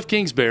fired Cliff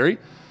Kingsbury.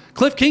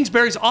 Cliff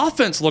Kingsbury's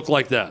offense looked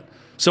like that.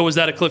 So is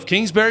that a Cliff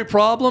Kingsbury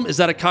problem? Is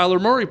that a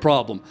Kyler Murray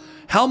problem?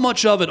 How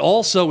much of it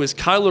also is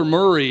Kyler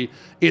Murray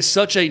is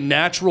such a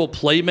natural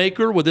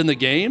playmaker within the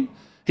game?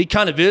 He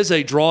kind of is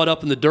a draw it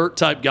up in the dirt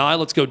type guy.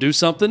 Let's go do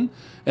something.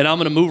 And I'm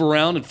going to move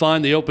around and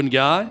find the open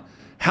guy.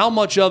 How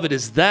much of it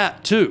is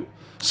that too?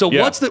 So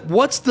what's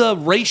the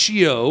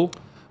ratio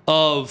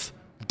of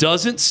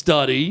doesn't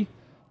study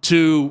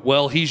to,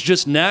 well, he's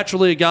just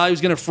naturally a guy who's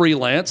going to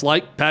freelance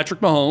like Patrick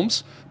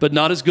Mahomes, but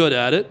not as good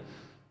at it,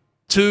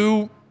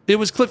 to it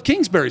was Cliff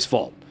Kingsbury's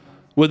fault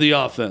with the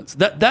offense.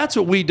 That's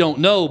what we don't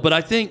know, but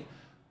I think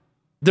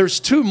there's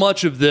too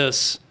much of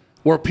this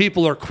where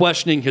people are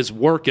questioning his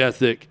work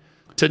ethic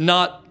to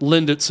not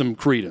lend it some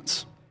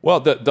credence.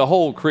 Well, the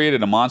whole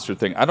created a monster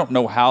thing, I don't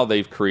know how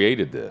they've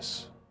created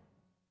this.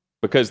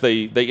 Because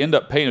they end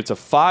up paying, it's a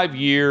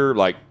 5-year,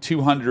 like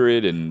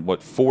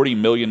 $240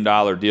 million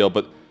deal,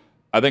 but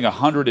I think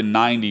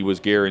 190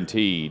 was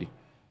guaranteed,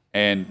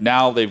 and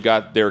now they've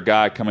got their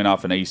guy coming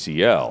off an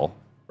ACL,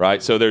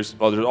 right? So there's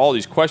all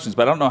these questions,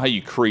 but I don't know how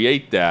you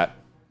create that.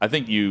 I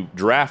think you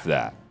draft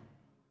that.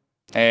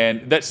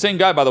 And that same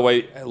guy, by the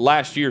way,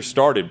 last year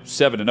started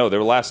 7-0. They were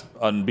the last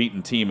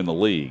unbeaten team in the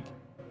league,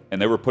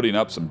 and they were putting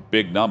up some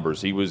big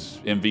numbers. He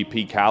was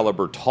MVP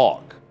caliber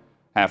talk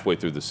halfway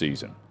through the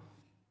season.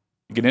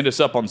 You can hit us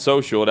up on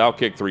social at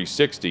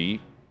Outkick360.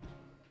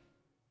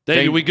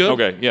 Dane, we good?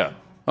 Okay, yeah.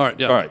 All right,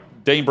 yeah. All right.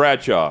 Dane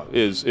Bradshaw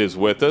is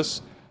with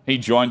us. He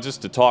joins us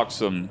to talk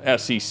some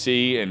SEC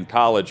and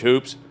college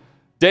hoops.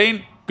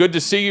 Dane, good to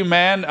see you,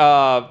 man.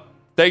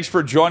 Thanks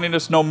for joining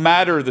us, no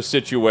matter the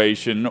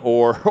situation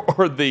or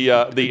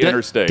the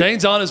interstate.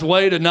 Dane's on his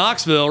way to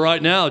Knoxville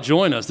right now.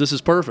 Join us. This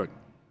is perfect.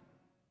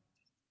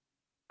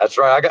 That's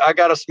right. I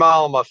got a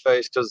smile on my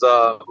face because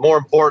more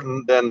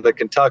important than the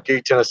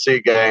Kentucky-Tennessee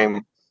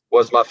game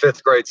was my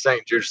 5th grade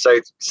St. Jude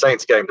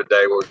Saints game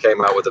today where we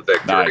came out with a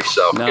victory. Nice.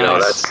 So,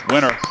 nice. That's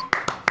winner.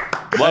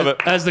 Love it.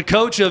 As the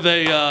coach of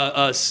a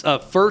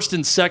 1st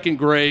and 2nd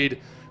grade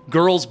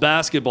girls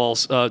basketball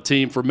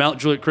team for Mount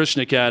Juliet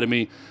Christian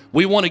Academy,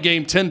 we won a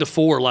game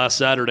 10-4 last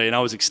Saturday, and I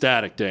was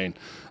ecstatic, Dane.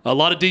 A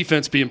lot of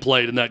defense being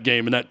played in that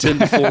game, in that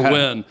 10-4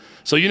 win.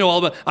 So you know all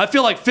about. I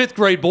feel like 5th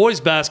grade boys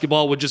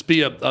basketball would just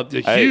be a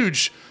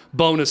huge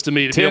bonus to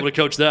me to be able to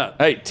coach that.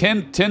 Hey,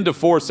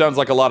 10-4 sounds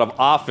like a lot of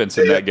offense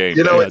in that game.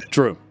 You know,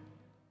 true.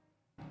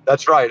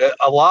 That's right.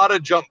 A lot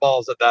of jump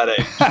balls at that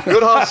age.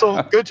 Good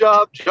hustle. Good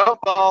job. Jump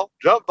ball.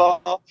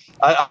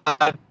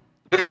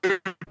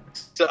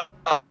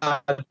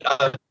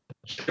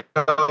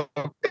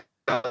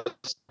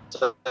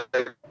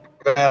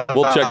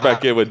 We'll check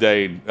back in with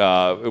Dane.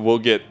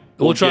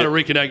 We'll try to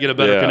reconnect, get a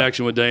better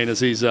connection with Dane as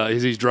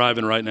he's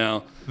driving right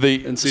now,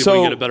 and see if we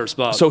can get a better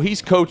spot. So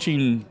he's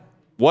coaching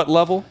what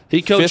level?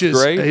 He coaches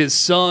his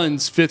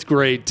son's 5th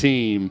grade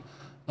team.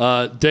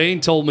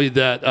 Dane told me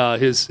that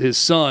his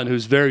son,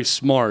 who's very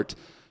smart,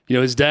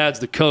 his dad's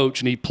the coach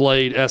and he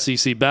played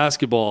SEC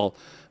basketball,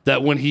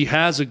 that when he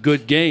has a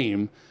good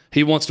game,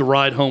 he wants to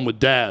ride home with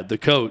dad, the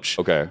coach.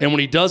 Okay. And when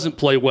he doesn't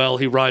play well,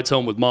 he rides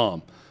home with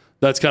mom.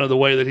 That's kind of the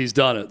way that he's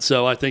done it.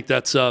 So I think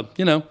that's,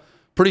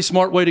 pretty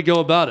smart way to go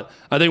about it.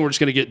 I think we're just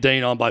going to get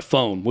Dane on by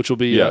phone, which will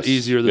be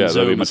easier than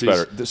Zoom much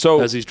better.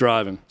 as he's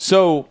driving.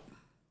 So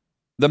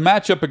the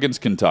matchup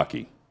against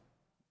Kentucky,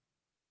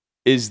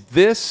 is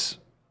this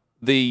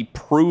the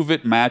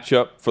prove-it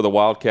matchup for the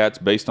Wildcats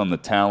based on the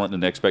talent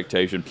and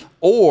expectation?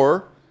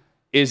 Or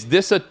is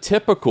this a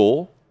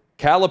typical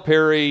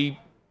Calipari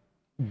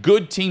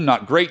good team,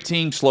 not great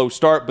team, slow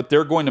start, but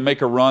they're going to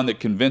make a run that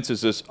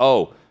convinces us,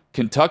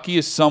 Kentucky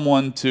is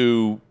someone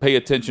to pay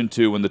attention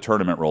to when the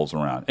tournament rolls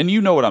around? And you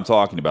know what I'm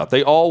talking about.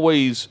 They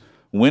always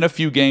win a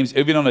few games,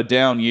 even on a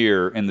down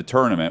year in the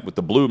tournament with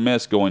the Blue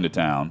Mist going to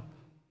town,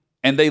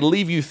 and they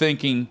leave you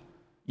thinking,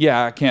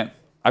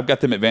 I've got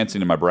them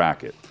advancing in my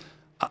bracket.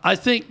 I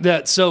think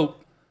that, so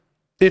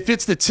if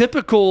it's the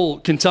typical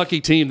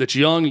Kentucky team that's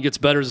young and gets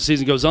better as the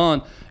season goes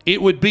on,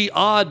 it would be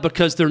odd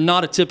because they're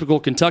not a typical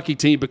Kentucky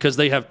team because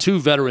they have two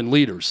veteran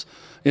leaders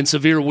in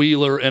Severe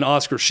Wheeler and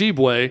Oscar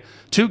Tshiebwe,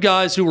 two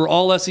guys who were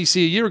all SEC a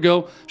year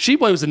ago.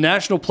 Tshiebwe was the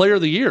National Player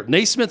of the Year,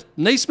 Naismith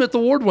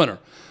Award winner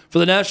for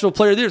the National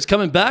Player of the Year. It's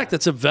coming back.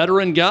 That's a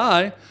veteran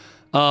guy.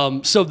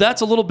 So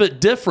that's a little bit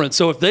different.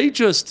 So if they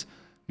just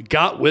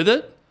got with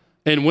it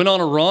and went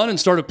on a run and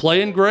started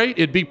playing great,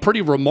 it'd be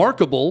pretty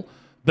remarkable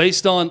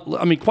based on,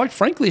 quite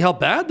frankly, how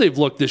bad they've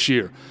looked this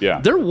year.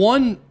 Yeah. Their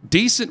one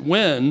decent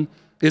win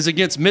is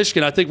against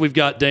Michigan. I think we've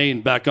got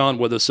Dane back on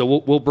with us, so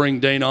we'll bring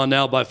Dane on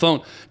now by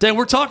phone. Dane,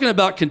 we're talking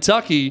about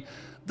Kentucky.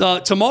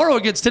 Tomorrow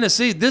against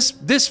Tennessee,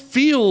 this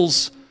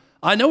feels,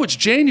 I know it's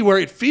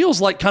January, it feels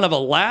like kind of a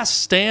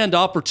last stand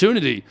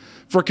opportunity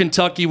for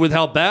Kentucky with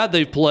how bad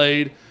they've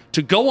played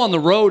to go on the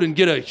road and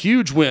get a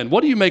huge win.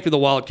 What do you make of the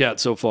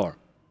Wildcats so far?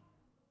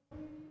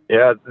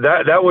 Yeah,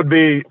 that would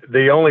be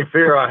the only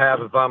fear I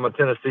have if I'm a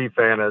Tennessee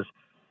fan is,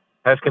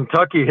 has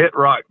Kentucky hit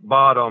rock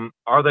bottom?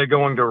 Are they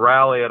going to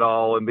rally at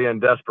all and be in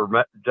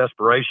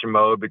desperation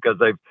mode because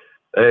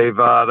they've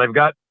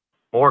got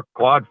more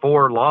quad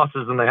 4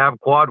 losses than they have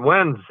quad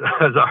wins,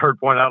 as I heard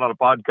pointed out on a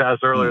podcast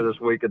earlier this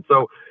week. And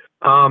so,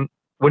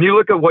 when you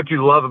look at what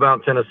you love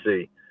about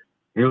Tennessee,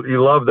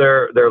 you love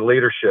their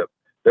leadership,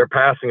 their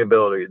passing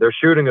ability, their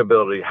shooting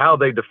ability, how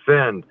they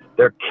defend,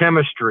 their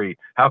chemistry,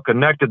 how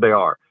connected they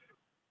are.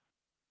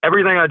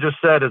 Everything I just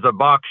said is a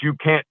box you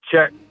can't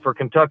check for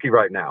Kentucky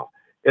right now.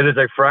 It is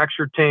a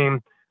fractured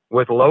team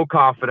with low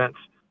confidence.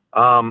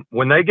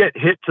 When they get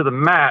hit to the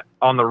mat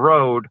on the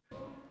road,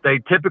 they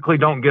typically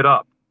don't get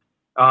up.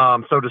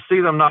 So to see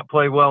them not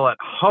play well at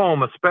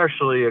home,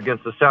 especially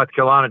against the South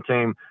Carolina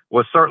team,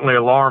 was certainly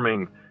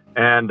alarming.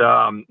 And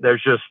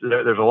there's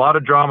a lot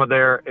of drama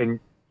there. And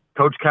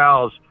Coach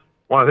Cal's,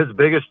 one of his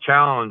biggest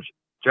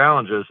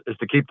challenges is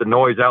to keep the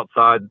noise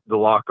outside the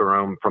locker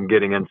room from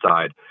getting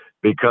inside,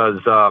 because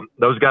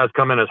those guys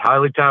come in as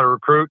highly talented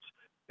recruits.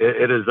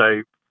 It is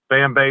a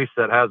fan base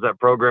that has that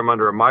program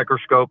under a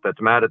microscope, that's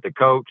mad at the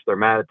coach, they're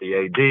mad at the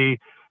AD.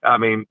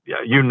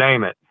 You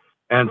name it.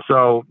 And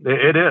so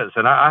it is.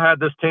 And I had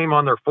this team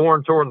on their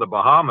foreign tour in the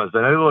Bahamas,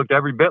 and it looked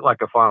every bit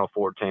like a Final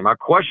Four team. I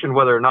questioned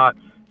whether or not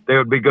they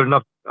would be good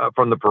enough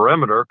from the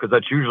perimeter, because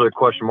that's usually a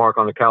question mark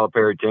on the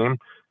Calipari team.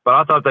 But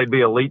I thought they'd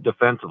be elite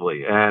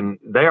defensively, and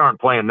they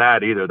aren't playing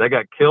that either. They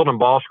got killed in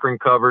ball screen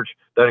coverage.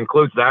 That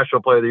includes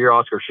National Player of the Year,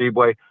 Oscar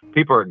Tshiebwe.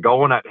 People are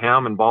going at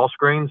him in ball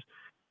screens.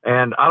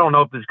 And I don't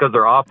know if it's because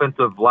their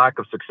offensive lack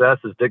of success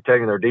is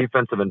dictating their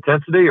defensive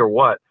intensity or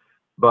what,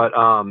 but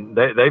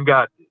they've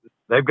got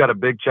a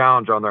big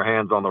challenge on their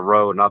hands on the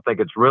road. And I think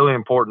it's really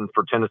important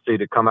for Tennessee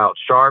to come out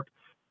sharp,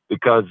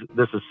 because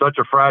this is such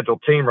a fragile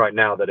team right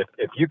now that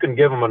if you can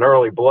give them an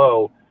early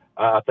blow,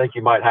 I think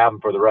you might have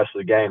them for the rest of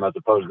the game, as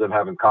opposed to them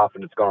having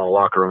confidence going to the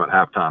locker room at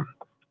halftime.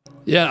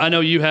 Yeah, I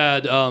know you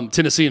had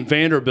Tennessee and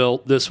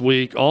Vanderbilt this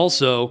week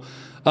also.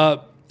 A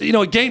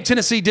game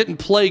Tennessee didn't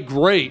play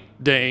great,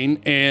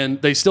 Dane,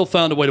 and they still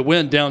found a way to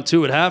win down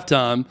 2 at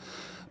halftime.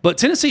 But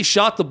Tennessee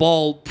shot the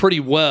ball pretty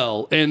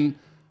well. And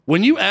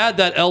when you add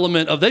that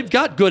element of they've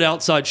got good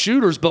outside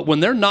shooters, but when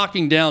they're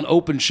knocking down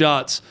open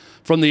shots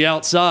from the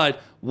outside,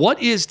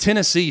 what is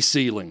Tennessee's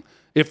ceiling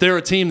if they're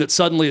a team that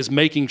suddenly is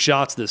making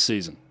shots this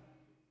season?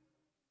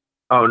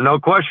 Oh, no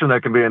question they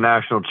can be a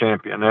national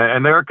champion.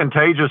 And they're a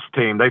contagious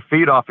team. They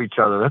feed off each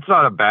other. That's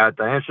not a bad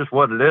thing. It's just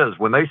what it is.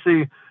 When they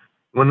see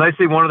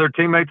one of their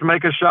teammates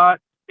make a shot,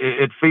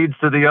 it feeds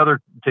to the other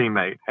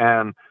teammate.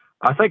 And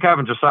I think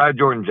having Josiah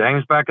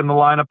Jordan-James back in the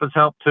lineup has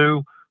helped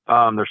too.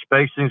 Their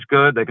spacing's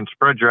good. They can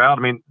spread you out.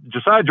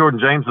 Josiah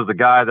Jordan-James is a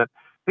guy that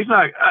he's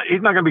not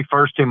going to be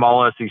first team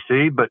all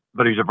SEC, but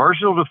he's a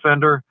versatile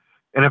defender.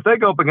 And if they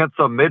go up against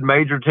some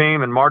mid-major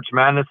team in March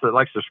Madness that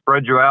likes to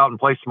spread you out and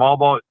play small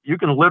ball, you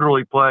can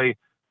literally play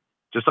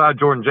Josiah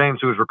Jordan-James,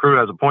 who was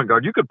recruited as a point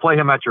guard. You could play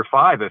him at your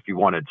 5 if you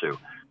wanted to.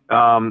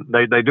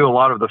 They do a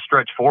lot of the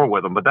stretch 4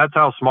 with him, but that's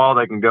how small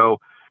they can go.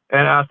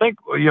 And I think,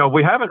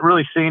 we haven't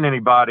really seen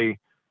anybody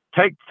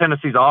take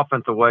Tennessee's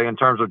offense away in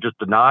terms of just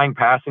denying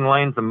passing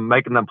lanes and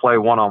making them play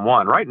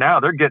one-on-one. Right now,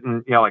 they're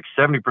getting, like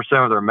 70%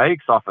 of their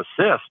makes off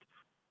assist.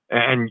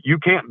 And you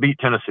can't beat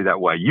Tennessee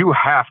that way. You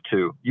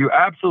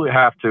absolutely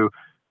have to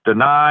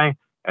deny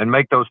and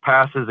make those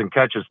passes and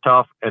catches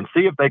tough and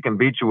see if they can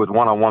beat you with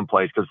one-on-one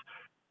plays. Because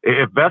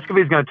if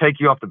Vescovi's going to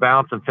take you off the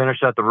bounce and finish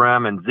at the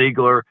rim, and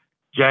Ziegler,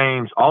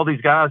 James, all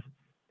these guys,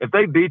 if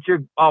they beat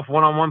you off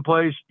one-on-one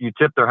plays, you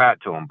tip their hat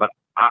to them. But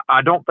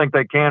I don't think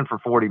they can for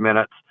 40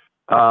 minutes.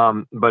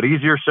 But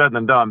easier said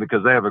than done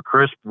because they have a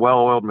crisp,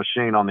 well-oiled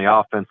machine on the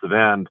offensive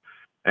end.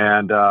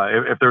 And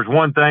if there's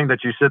one thing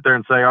that you sit there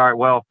and say, all right,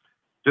 well,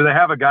 do they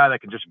have a guy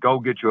that can just go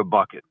get you a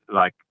bucket?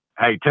 Like,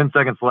 hey, 10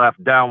 seconds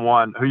left, down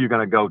one, who are you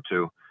going to go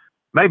to?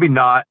 Maybe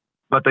not,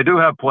 but they do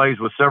have plays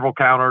with several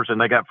counters,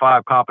 and they got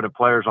 5 competent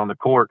players on the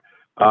court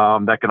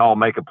that can all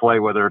make a play,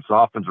 whether it's an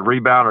offensive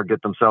rebound or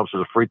get themselves to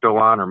the free throw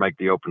line or make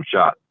the open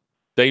shot.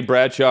 Dane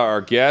Bradshaw, our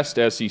guest,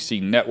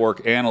 SEC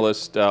Network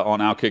analyst on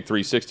Outkick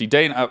 360.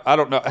 Dane, I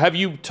don't know, have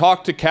you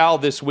talked to Cal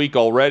this week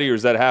already, or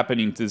is that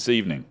happening this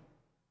evening?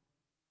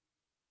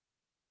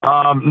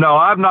 No,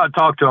 I've not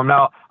talked to him.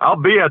 Now, I'll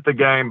be at the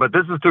game, but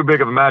this is too big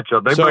of a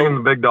matchup. They bring in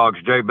the big dogs,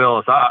 Jay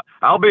Billis.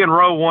 I'll be in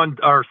row 1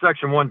 or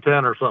section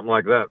 110 or something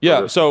like that.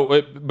 Yeah,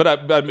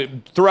 but I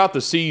mean, throughout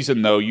the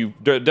season, though,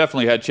 you've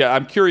definitely had chat.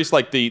 I'm curious,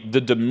 like, the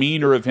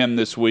demeanor of him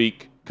this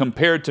week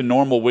compared to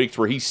normal weeks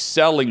where he's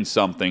selling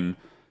something.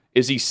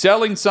 Is he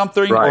selling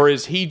something, or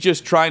is he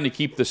just trying to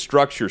keep the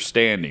structure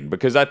standing?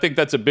 Because I think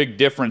that's a big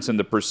difference in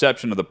the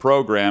perception of the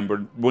program.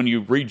 But when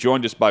you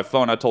rejoined us by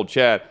phone, I told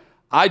Chad,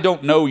 I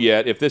don't know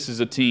yet if this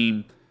is a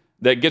team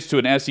that gets to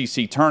an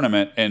SEC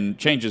tournament and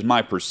changes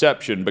my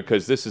perception,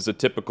 because this is a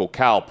typical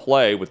Cal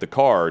play with the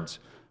Cards,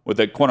 with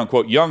a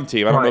quote-unquote young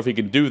team. I don't know if he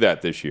can do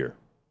that this year.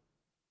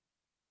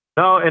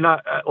 No, and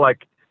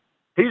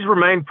he's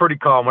remained pretty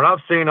calm. When I've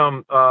seen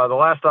him, the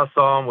last I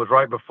saw him was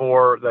right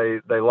before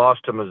they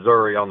lost to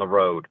Missouri on the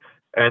road.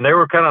 And they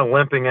were kind of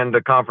limping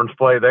into conference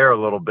play there a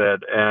little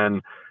bit.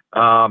 And he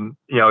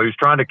was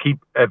trying to keep,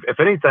 if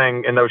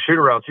anything, in those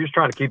shoot-arounds, he was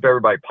trying to keep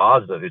everybody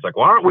positive. He's like,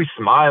 why aren't we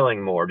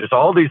smiling more? Just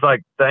all these,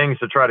 things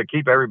to try to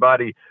keep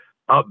everybody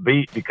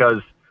upbeat,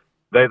 because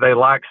they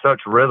lack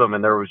such rhythm.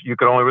 And you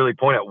could only really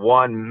point at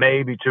 1,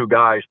 maybe 2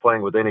 guys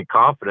playing with any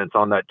confidence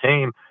on that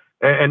team.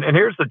 And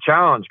here's the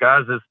challenge,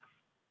 guys, is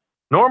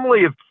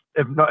normally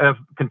if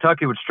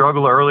Kentucky would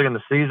struggle early in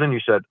the season, you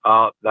said,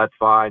 oh, that's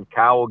fine.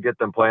 Cal will get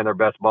them playing their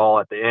best ball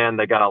at the end.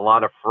 They got a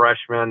lot of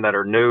freshmen that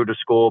are new to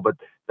school, but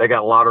they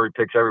got lottery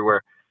picks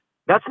everywhere.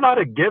 That's not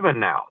a given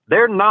now.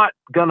 They're not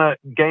going to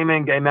game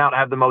in, game out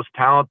have the most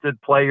talented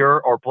player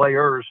or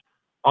players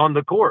on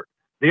the court.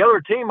 The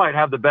other team might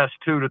have the best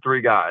 2 to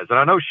 3 guys. And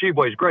I know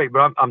Sheboy's great,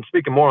 but I'm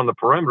speaking more on the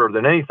perimeter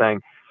than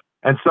anything.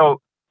 And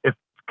so if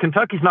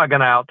Kentucky's not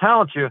going to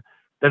out-talent you,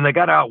 then they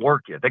got to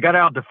outwork you. They got to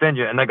out-defend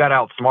you, and they got to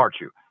outsmart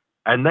you.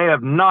 And they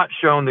have not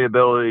shown the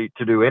ability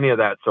to do any of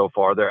that so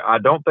far. I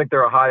don't think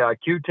they're a high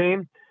IQ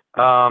team.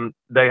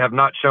 They have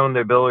not shown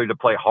the ability to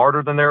play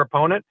harder than their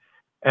opponent.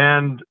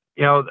 And,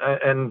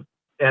 and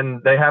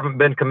they haven't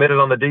been committed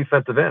on the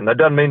defensive end. That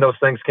doesn't mean those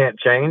things can't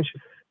change.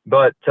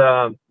 But,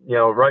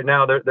 right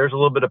now there's a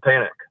little bit of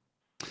panic.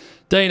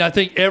 Dane, I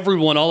think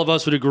all of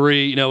us would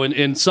agree,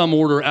 in some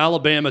order,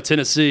 Alabama,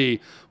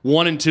 Tennessee,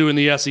 1 and 2 in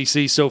the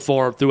SEC so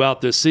far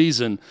throughout this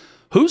season.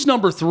 Who's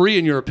number 3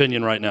 in your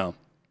opinion right now?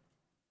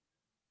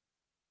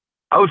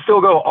 I would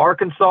still go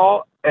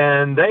Arkansas,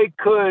 and they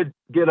could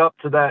get up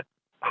to that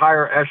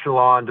higher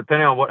echelon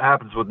depending on what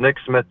happens with Nick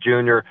Smith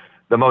Jr.,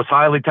 the most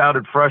highly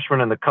touted freshman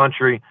in the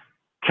country,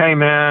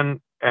 came in,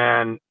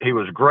 and he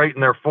was great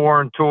in their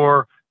foreign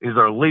tour. He's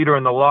their leader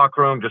in the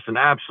locker room, just an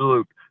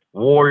absolute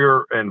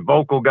warrior and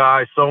vocal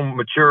guy, so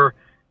mature,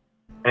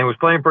 and was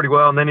playing pretty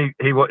well. And then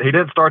he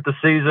didn't start the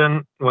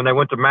season when they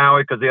went to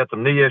Maui because he had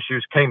some knee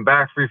issues, came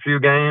back for a few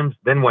games,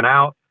 then went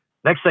out.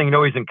 Next thing you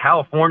know, he's in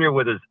California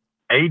with his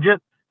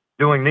agent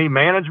doing knee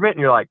management, and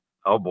you're like,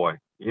 oh boy,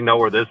 you know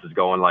where this is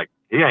going. Like,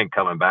 he ain't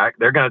coming back.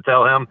 They're going to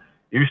tell him,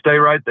 you stay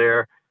right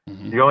there.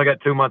 Mm-hmm. You only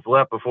got 2 months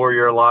left before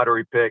you're a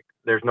lottery pick.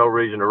 There's no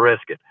reason to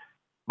risk it.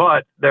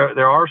 But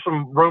there are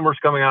some rumors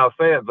coming out of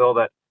Fayetteville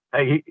that,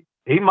 hey,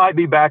 he might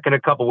be back in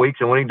a couple weeks,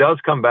 and when he does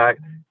come back,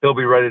 he'll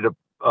be ready to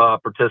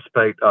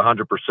participate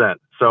 100%.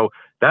 So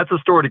that's a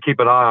story to keep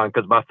an eye on,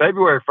 because by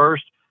February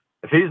 1st,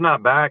 if he's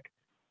not back,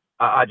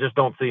 I just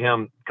don't see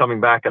him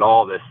coming back at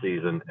all this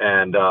season.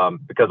 And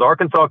because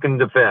Arkansas can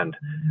defend,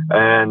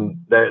 and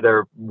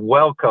they're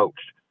well coached,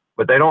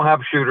 but they don't have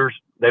shooters.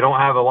 They don't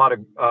have a lot of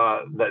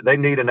they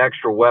need an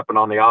extra weapon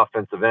on the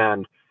offensive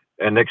end,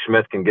 and Nick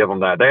Smith can give them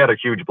that. They had a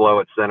huge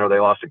blow at center. They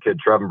lost a kid,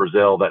 Trevin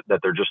Brazil, that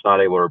they're just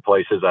not able to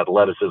replace his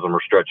athleticism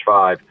or stretch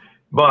 5.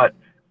 But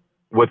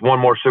with one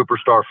more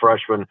superstar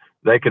freshman,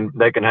 they can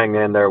hang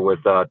in there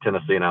with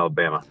Tennessee and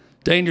Alabama.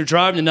 Dane, you're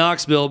driving to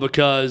Knoxville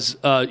because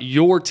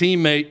your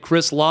teammate,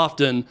 Chris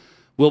Lofton,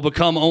 will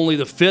become only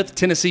the 5th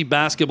Tennessee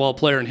basketball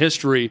player in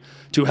history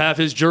to have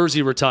his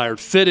jersey retired.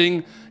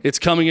 Fitting, it's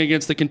coming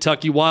against the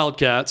Kentucky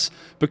Wildcats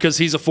because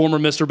he's a former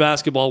Mr.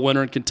 Basketball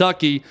winner in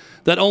Kentucky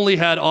that only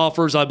had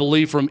offers, I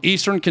believe, from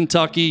Eastern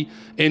Kentucky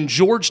and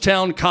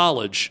Georgetown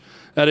College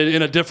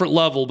in a different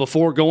level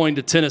before going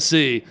to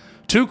Tennessee.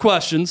 2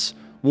 questions.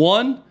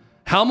 1,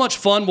 how much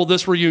fun will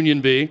this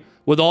reunion be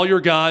with all your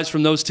guys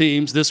from those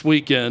teams this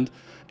weekend?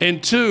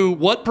 And 2,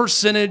 what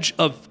percentage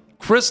of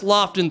Chris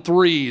Lofton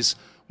threes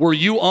were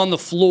you on the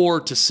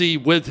floor to see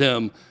with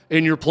him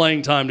in your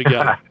playing time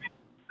together?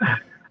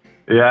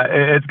 Yeah,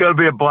 it's going to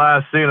be a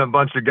blast seeing a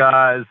bunch of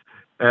guys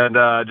and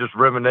just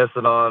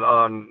reminiscing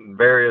on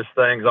various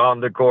things on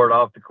the court,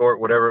 off the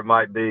court, whatever it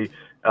might be.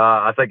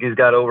 I think he's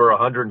got over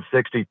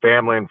 160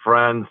 family and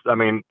friends. I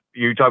mean,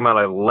 you're talking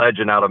about a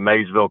legend out of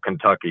Maysville,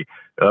 Kentucky.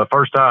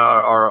 First time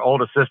our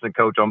old assistant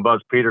coach on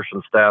Buzz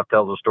Peterson's staff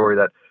tells a story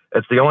that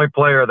it's the only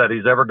player that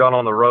he's ever gone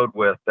on the road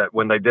with that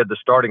when they did the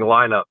starting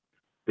lineup,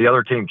 the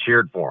other team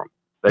cheered for him.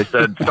 They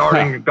said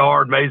starting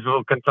guard,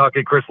 Maysville,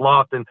 Kentucky, Chris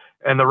Lofton,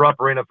 and the Rupp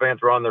Arena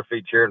fans were on their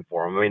feet cheering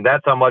for him. I mean,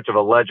 that's how much of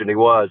a legend he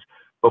was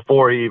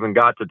before he even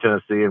got to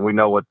Tennessee, and we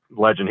know what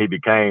legend he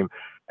became.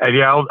 And,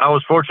 yeah, I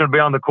was fortunate to be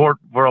on the court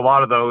for a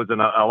lot of those,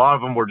 and a lot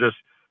of them were just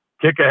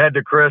kick ahead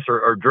to Chris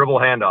or dribble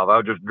handoff. I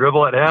would just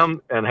dribble at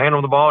him and hand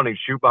him the ball, and he'd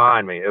shoot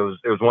behind me. It was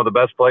one of the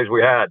best plays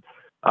we had.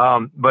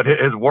 But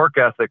his work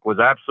ethic was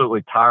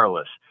absolutely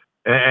tireless.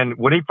 And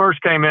when he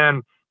first came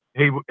in,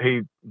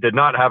 he did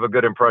not have a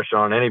good impression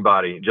on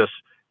anybody. Just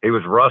he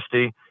was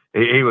rusty.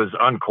 He was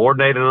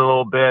uncoordinated a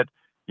little bit.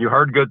 You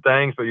heard good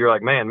things, but you're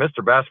like, man,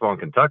 Mr. Basketball in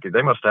Kentucky,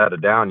 they must have had a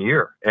down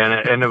year.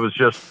 And it was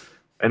just,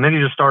 and then he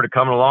just started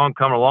coming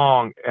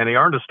along, and he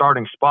earned a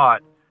starting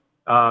spot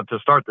to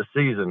start the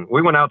season.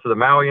 We went out to the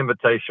Maui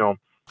Invitational,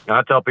 and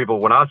I tell people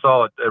when I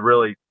saw it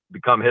really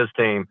become his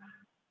team,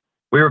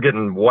 we were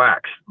getting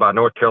waxed by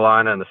North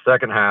Carolina in the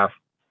second half.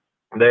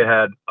 They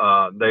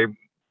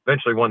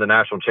eventually won the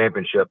national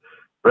championship.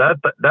 But at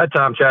that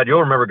time, Chad, you'll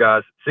remember,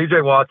 guys,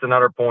 C.J. Watson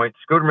at our point,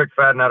 Scooter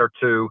McFadden at our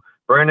 2,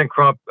 Brandon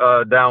Crump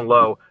down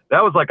low.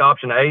 That was like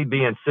option A,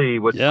 B, and C,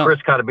 with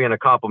Chris kind of being a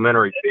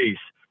complimentary piece.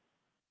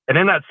 And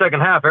in that second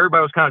half,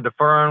 everybody was kind of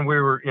deferring. We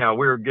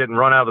were getting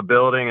run out of the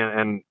building,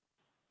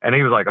 and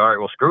he was like, all right,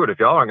 well, screw it. If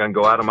y'all aren't going to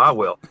go at him, I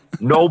will.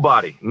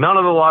 Nobody, none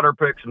of the lottery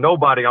picks,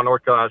 nobody on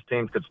North Carolina's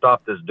teams could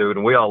stop this dude.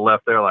 And we all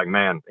left there like,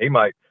 man, he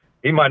might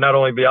not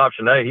only be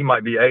option A, he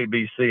might be A,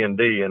 B, C, and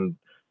D, and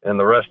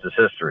the rest is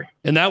history.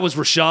 And that was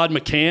Rashad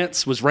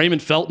McCants. Was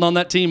Raymond Felton on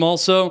that team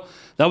also?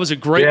 That was a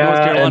great North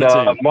Carolina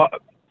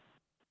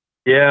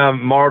team.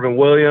 Marvin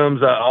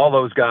Williams, all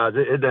those guys.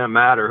 It didn't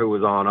matter who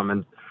was on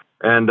them.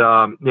 And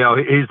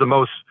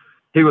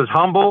he was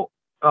humble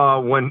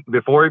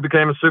before he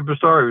became a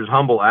superstar. He was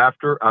humble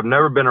after. I've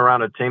never been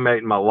around a teammate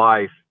in my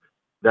life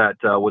that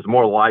was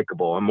more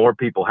likable and more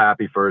people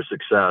happy for his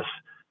success.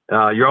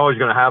 You're always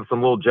going to have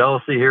some little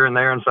jealousy here and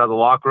there inside the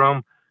locker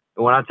room.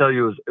 And when I tell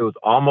you it was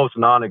almost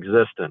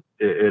non-existent,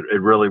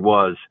 it really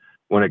was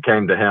when it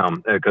came to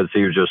him, because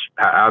he was just,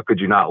 how could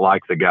you not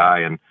like the guy?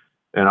 And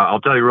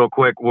I'll tell you real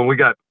quick, when we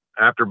got,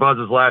 after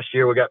Buzz's last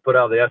year, we got put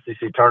out of the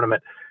SEC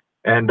tournament.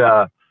 And,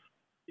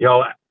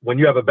 when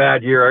you have a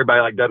bad year,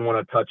 everybody doesn't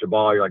want to touch a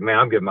ball. You're like, man,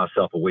 I'm giving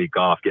myself a week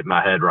off, getting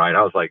my head right.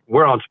 I was like,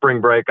 we're on spring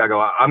break. I go,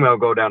 I'm going to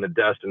go down to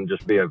Destin and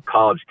just be a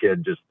college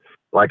kid, just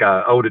like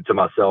I owed it to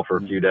myself for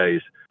a few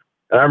days.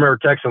 And I remember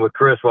texting with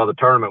Chris while the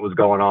tournament was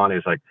going on.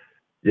 He's like,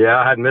 yeah,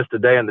 I hadn't missed a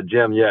day in the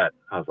gym yet.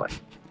 I was like,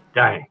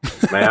 dang,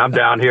 man, I'm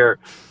down here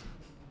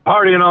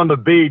partying on the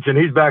beach, and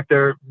he's back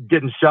there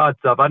getting shots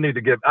up. I need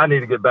to get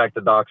back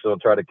to Knoxville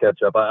and try to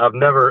catch up. I've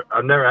never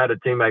had a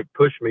teammate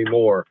push me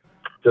more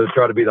to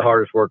try to be the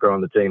hardest worker on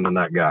the team than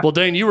that guy. Well,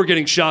 Dane, you were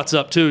getting shots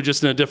up too,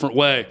 just in a different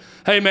way.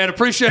 Hey, man,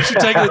 appreciate you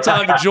taking the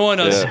time to join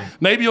us. Yeah.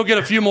 Maybe you'll get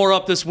a few more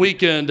up this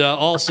weekend.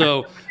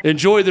 Also,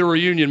 enjoy the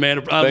reunion,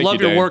 man. I love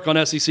your work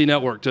on SEC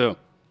Network too.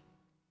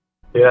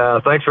 Yeah,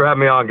 thanks for having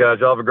me on, guys.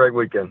 Y'all have a great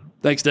weekend.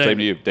 Thanks, Dane. Same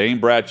to you. Dane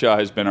Bradshaw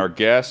has been our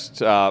guest.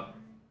 How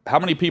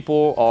many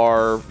people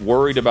are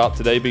worried about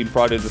today being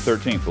Friday the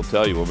 13th? We'll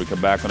tell you when we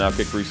come back on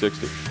Outkick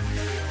 360.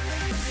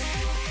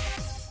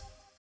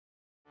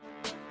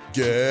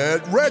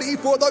 Get ready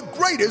for the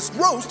greatest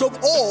roast of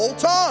all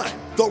time,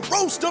 the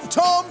Roast of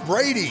Tom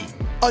Brady,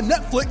 a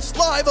Netflix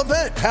live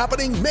event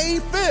happening May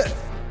 5th.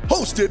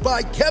 Hosted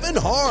by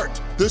Kevin Hart,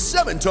 the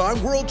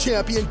 7-time world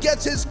champion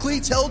gets his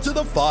cleats held to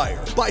the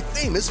fire by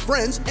famous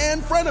friends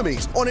and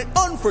frenemies on an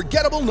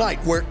unforgettable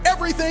night where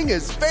everything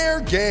is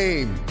fair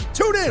game.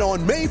 Tune in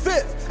on May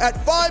 5th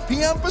at 5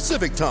 p.m.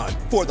 Pacific time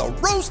for the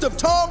Roast of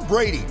Tom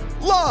Brady,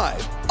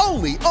 live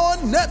only on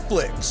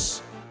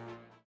Netflix.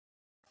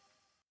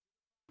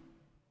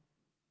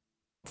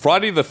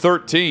 Friday the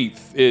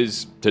 13th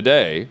is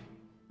today.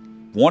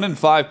 1 in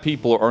 5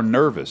 people are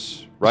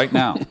nervous right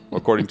now,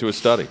 according to a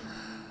study.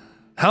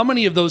 How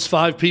many of those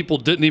 5 people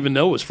didn't even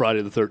know it was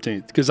Friday the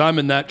 13th? Because I'm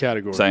in that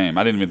category. Same.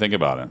 I didn't even think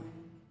about it.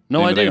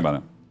 No idea. Think about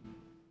it.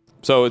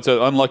 So it's an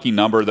unlucky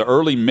number. The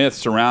early myth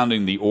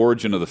surrounding the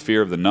origin of the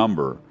fear of the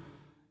number,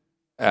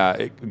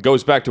 it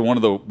goes back to one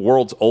of the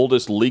world's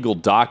oldest legal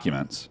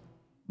documents,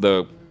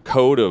 the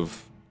Code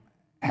of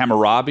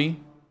Hammurabi.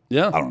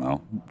 Yeah. I don't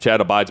know.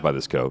 Chad abides by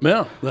this code.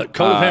 Yeah, that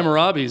Code of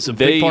Hammurabi is a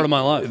big part of my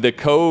life. The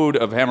Code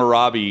of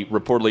Hammurabi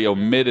reportedly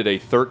omitted a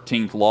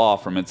 13th law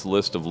from its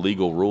list of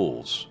legal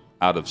rules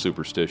out of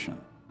superstition.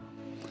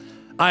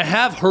 I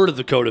have heard of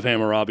the Code of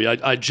Hammurabi.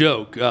 I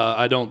joke.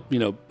 I don't,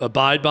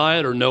 abide by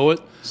it or know it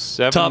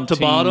top to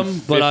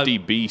bottom. But 50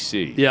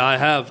 BC. Yeah, I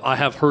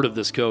have heard of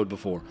this code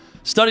before.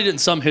 Studied it in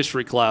some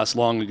history class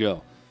long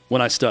ago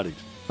when I studied.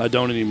 I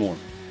don't anymore.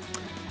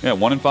 Yeah,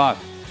 1 in 5.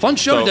 Fun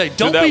show today.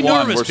 Don't be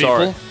nervous, people.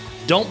 Sorry.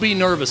 Don't be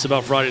nervous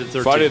about Friday the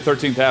 13th. Friday the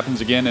 13th happens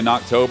again in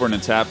October, and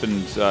it's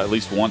happened at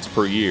least once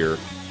per year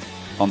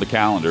on the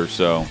calendar.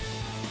 So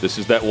this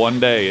is that one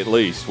day at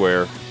least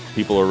where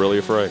people are really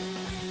afraid.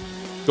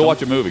 Go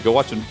watch a movie. Go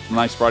watch a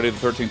nice Friday the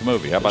 13th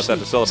movie. How about that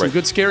to celebrate? Some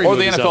good scary or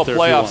the movies NFL out there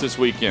playoffs this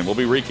weekend. We'll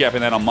be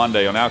recapping that on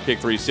Monday on Outkick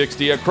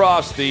 360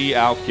 across the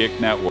Outkick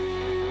Network.